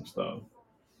exposed to some stuff.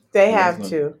 They have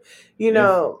to,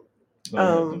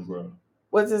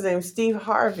 what's his name? Steve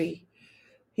Harvey.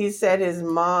 He said his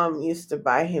mom used to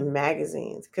buy him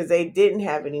magazines because they didn't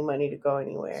have any money to go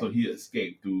anywhere. So he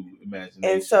escaped through imagination.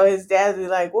 And so his dad would be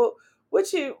like, "Well,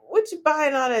 what you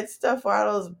buying all that stuff for,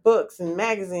 all those books and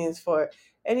magazines for?"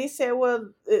 And he said,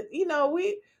 "Well,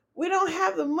 we don't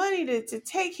have the money to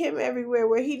take him everywhere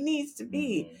where he needs to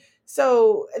be. Mm-hmm.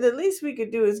 So the least we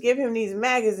could do is give him these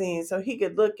magazines so he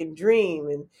could look and dream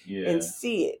and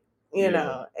see it,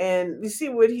 And you see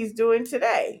what he's doing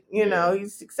today.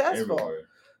 He's successful." Everywhere.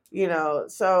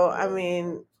 So I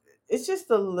mean, it's just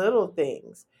the little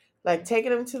things, like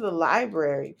taking them to the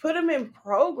library, put them in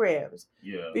programs.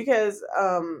 Yeah. Because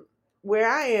where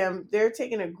I am, they're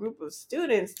taking a group of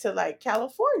students to like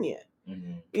California.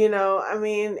 Mm-hmm. I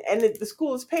mean, and the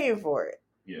school is paying for it.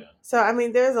 Yeah. So I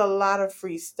mean, there's a lot of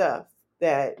free stuff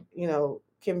that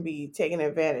can be taken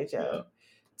advantage of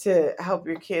to help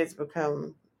your kids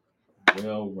become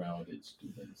well-rounded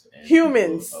students and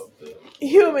Humans. people of the world.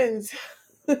 Humans.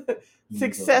 the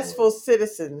Successful world.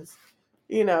 citizens.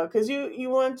 Because you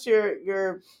want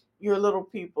your little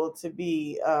people to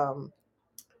be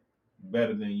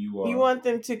Better than you are. you want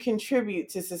them to contribute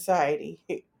to society.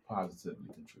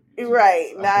 Positively contribute. To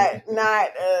Right, society. not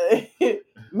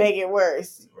make it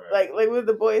worse. Right. Like what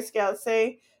the Boy Scouts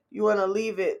say, you want to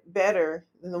leave it better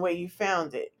than the way you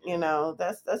found it.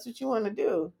 That's what you want to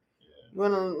do. You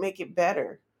want to make it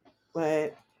better.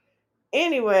 But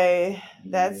anyway,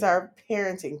 that's our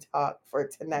parenting talk for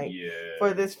tonight. Yeah.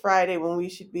 For this Friday when we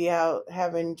should be out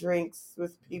having drinks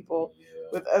with people,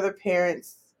 with other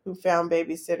parents who found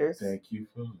babysitters. Thank you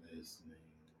for listening.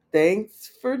 Thanks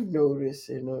for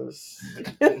noticing us.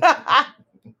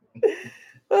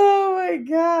 Oh my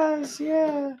gosh,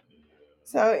 yeah.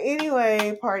 So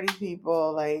anyway, party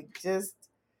people, just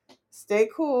stay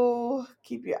cool,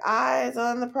 keep your eyes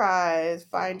on the prize,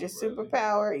 find your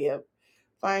superpower. Yep.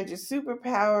 Find your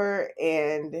superpower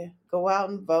and go out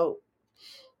and vote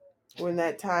when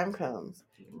that time comes.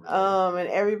 And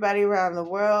everybody around the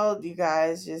world, you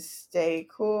guys just stay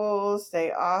cool,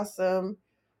 stay awesome.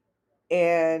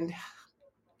 And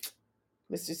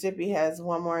Mr. Sippy has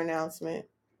one more announcement.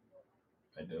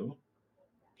 I do.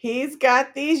 He's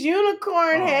got these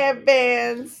unicorn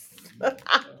headbands.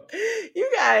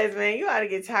 You guys, man, you ought to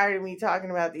get tired of me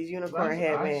talking about these unicorn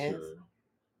headbands.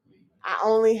 I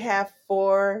only have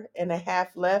 4.5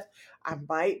 left. I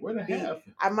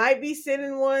might be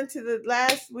sending one to the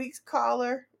last week's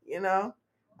caller. I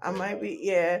might be,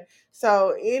 yeah.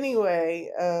 So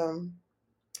anyway,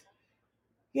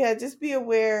 yeah, just be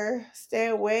aware, stay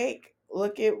awake,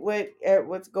 look at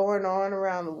what's going on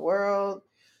around the world,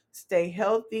 stay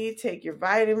healthy, take your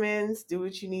vitamins, do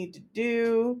what you need to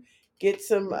do, get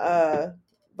some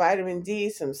vitamin D,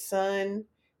 some sun,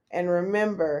 and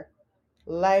remember,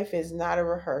 life is not a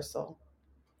rehearsal.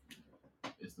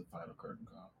 It's the final curtain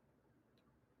call.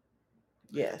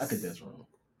 Yes. I think that's wrong.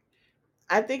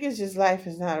 I think it's just life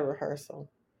is not a rehearsal.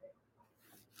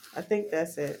 I think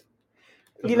that's it.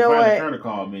 You know what? The curtain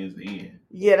call means the end.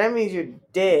 Yeah, that means you're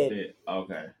dead.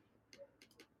 Okay.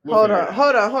 Hold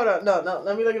on. No,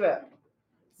 let me look it up.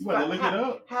 You want to look it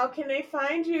up? How can they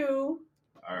find you?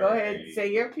 Go ahead,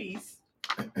 say your piece.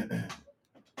 All right.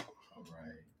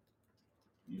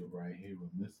 You're right here with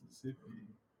Mississippi.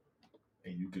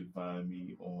 And you can find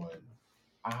me on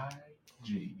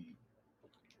IG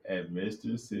at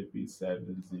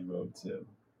Mr.Sippy702.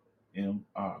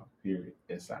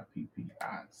 MR.SIPPI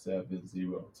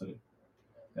 702.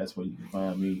 That's where you can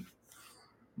find me.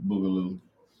 Boogaloo.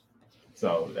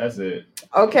 So that's it.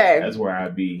 Okay. That's where I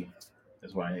be.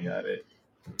 That's where I ain't got it.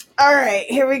 All right,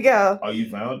 here we go. Oh, you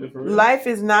found it for real? Life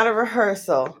is not a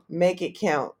rehearsal. Make it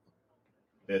count.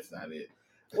 That's not it.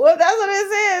 Well, that's what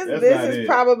it says. This is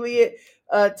probably it.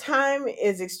 Time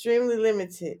is extremely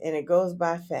limited and it goes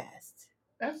by fast.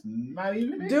 That's not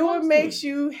even it. Do what makes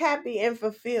you happy and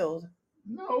fulfilled.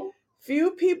 No.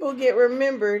 Few people get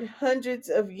remembered hundreds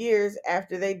of years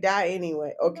after they die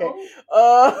anyway. Okay.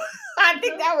 No. I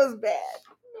think that was bad.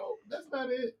 No, that's not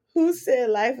it. Who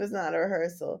said life is not a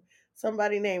rehearsal?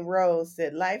 Somebody named Rose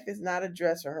said life is not a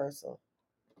dress rehearsal.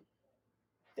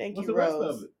 Thank you, Rose. What's the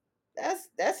rest of it?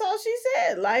 That's all she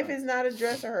said. Life is not a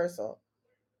dress rehearsal.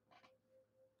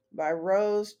 By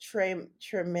Rose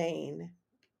Tremaine.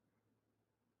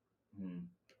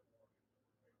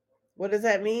 What does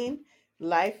that mean?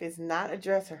 Life is not a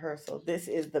dress rehearsal. This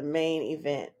is the main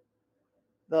event.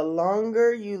 The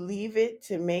longer you leave it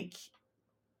to make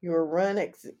your run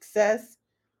a success,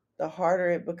 the harder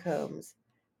it becomes.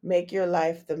 Make your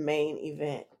life the main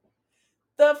event.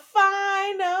 The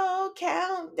final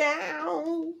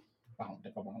countdown.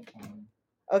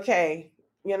 Okay,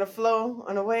 you gonna flow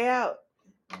on the way out?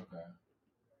 Okay.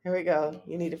 Here we go.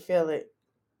 You need to feel it.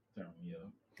 Turn me up.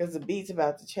 Because the beat's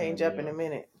about to change up in a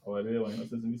minute. Oh, it is. Ain't no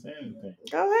sense in me saying anything.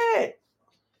 Go ahead.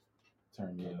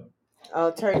 Turn me up.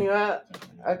 Oh, turn you up?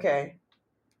 Okay.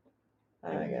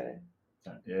 I got it.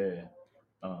 Yeah.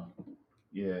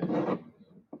 Yeah.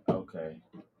 Okay.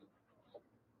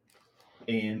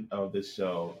 End of the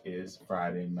show is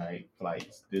Friday Night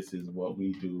Flights. This is what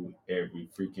we do every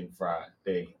freaking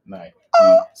Friday night.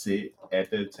 We sit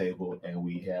at the table and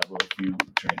we have a few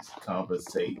drinks,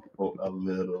 conversate for a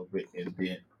little bit, and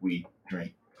then we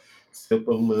drink. Sip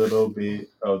a little bit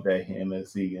of that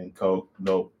Hennessy and Coke.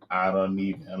 Nope, I don't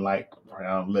even like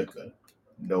brown liquor.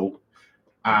 Nope.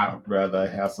 I'd rather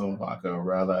have some vodka,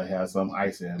 rather have some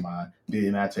ice in mine.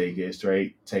 Then I take it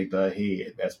straight, take the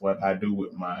head. That's what I do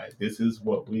with mine. This is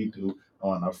what we do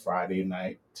on a Friday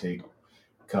night.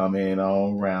 Coming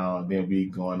on round, then we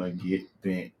gonna get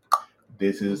bent.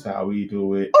 This is how we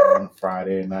do it on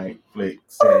Friday night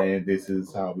flicks, and this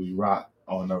is how we rock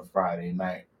on a Friday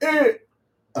night.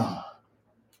 Uh,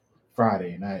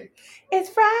 Friday night. It's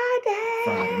Friday.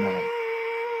 Friday night.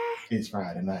 It's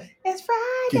Friday night. It's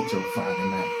Friday. Get your Friday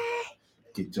night.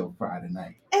 Get your Friday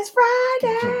night. It's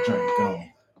Friday. Get your drink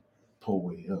on.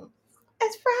 Pull it up.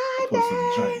 It's Friday. Put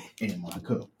some drink in my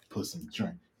cup. Put some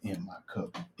drink in my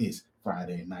cup. It's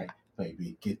Friday night,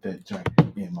 baby. Get that drink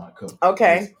in my cup.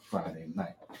 Okay. It's Friday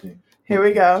night. Here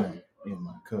we go. Drink in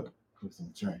my cup. Put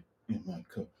some drink in my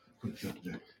cup. Put some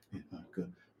drink in my cup.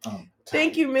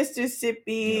 Thank you, Mr.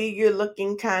 Sippy. Yep. You're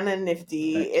looking kind of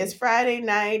nifty. Thank It's you. Friday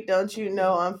night. Don't you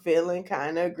know I'm feeling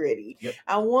kind of gritty? Yep.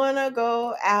 I want to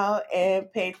go out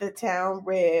and paint the town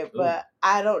red, but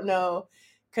I don't know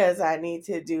because I need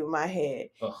to do my head.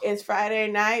 Ugh. It's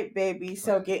Friday night, baby,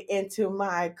 so get into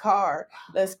my car.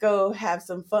 Let's go have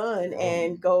some fun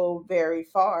and go very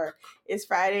far. It's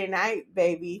Friday night,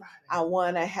 baby. I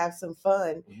want to have some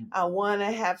fun. I want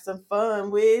to have some fun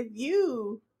with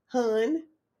you, hun.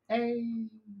 Hey,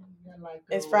 I like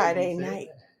the It's way Friday you said night.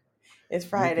 that. It's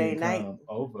Friday We can night. come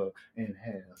over and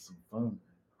have some fun.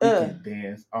 We can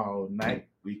dance all night.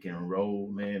 We can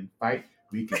roll and fight.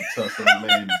 We can tussle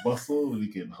and bustle. We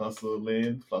can hustle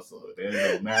and fussle. It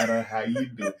don't matter how you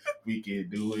do it. We can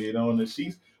do it on the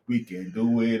sheets. We can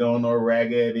do it on a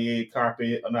raggedy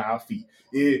carpet on our feet.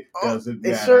 It doesn't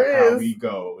matter sure how is. we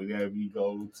go. Then we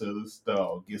go to the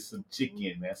store, get some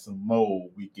chicken and some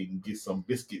mold. We can get some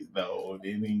biscuits though.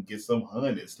 Then we can get some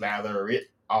honey, slather it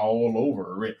all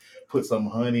over it. Put some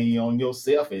honey on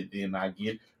yourself, and then I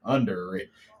get under it.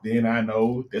 Then I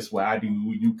know that's what I do.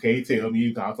 You can't tell me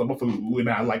because I'm a fool and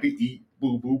I like to eat.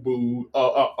 Boo, boo, boo.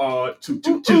 Choo,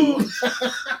 choo, choo.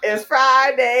 It's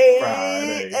Friday.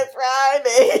 Friday. It's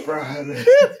Friday. Friday.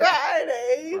 It's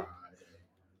Friday. Friday.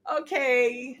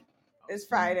 Okay. It's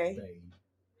Friday. Day.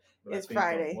 But It's I think I'm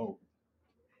Friday. woke.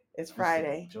 It's You said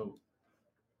Friday. joke,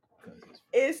 'cause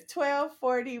It's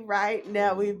 12:40 right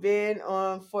now. We've been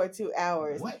on for 2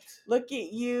 hours. What? Look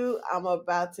at you. I'm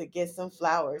about to get some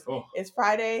flowers. Oh. It's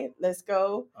Friday. Let's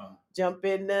go. Jump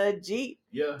in the Jeep.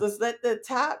 Yeah. Let's let the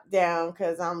top down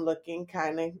because I'm looking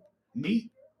kind of Neat.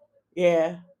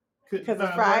 yeah. Couldn't Because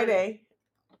it's find Friday.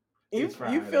 It's You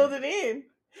Friday. filled it in.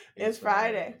 It's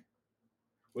Friday.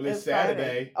 Well, it's Friday.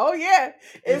 Saturday. Oh yeah.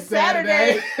 It's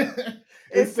Saturday.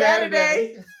 It's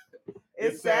Saturday.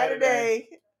 It's Saturday.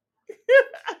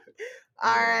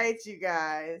 All right, you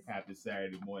guys. Happy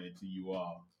Saturday morning to you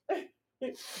all.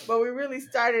 But we really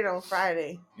started on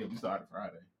Friday. Yeah, we started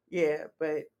Friday. Yeah,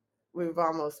 but we've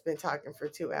almost been talking for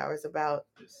 2 hours about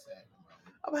It's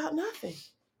Saturday. nothing.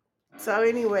 So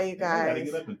anyway, you I gotta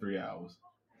guys. get up in 3 hours.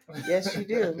 Yes, you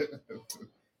do.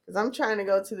 Because I'm trying to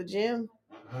go to the gym.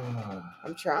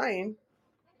 I'm trying.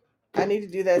 I need to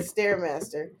do that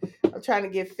Stairmaster. I'm trying to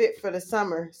get fit for the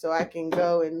summer so I can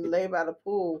go and lay by the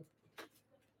pool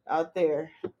out there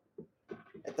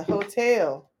at the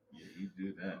hotel. Yeah, you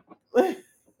do that.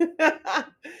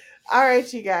 All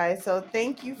right, you guys. So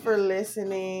thank you for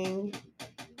listening.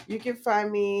 You can find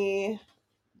me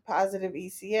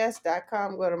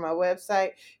positiveecs.com. Go to my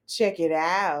website. Check it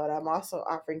out. I'm also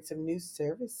offering some new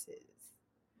services.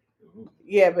 Ooh.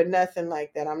 Yeah, but nothing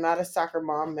like that. I'm not a soccer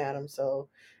mom, madam, so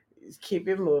keep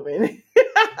it moving.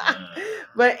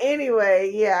 But anyway,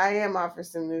 yeah, I am offering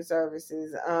some new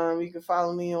services. You can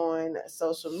follow me on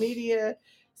social media,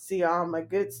 see all my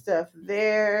good stuff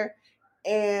there.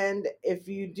 And if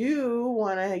you do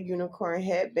want a unicorn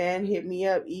headband, hit me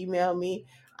up, email me.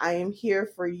 I am here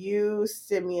for you.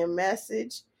 Send me a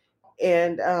message.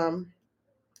 And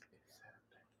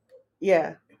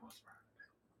yeah.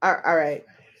 All right.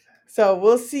 So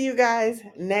we'll see you guys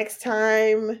next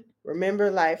time. Remember,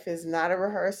 life is not a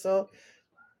rehearsal.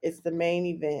 It's the main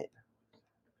event.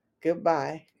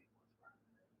 Goodbye.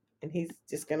 And he's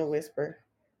just going to whisper,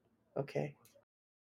 okay.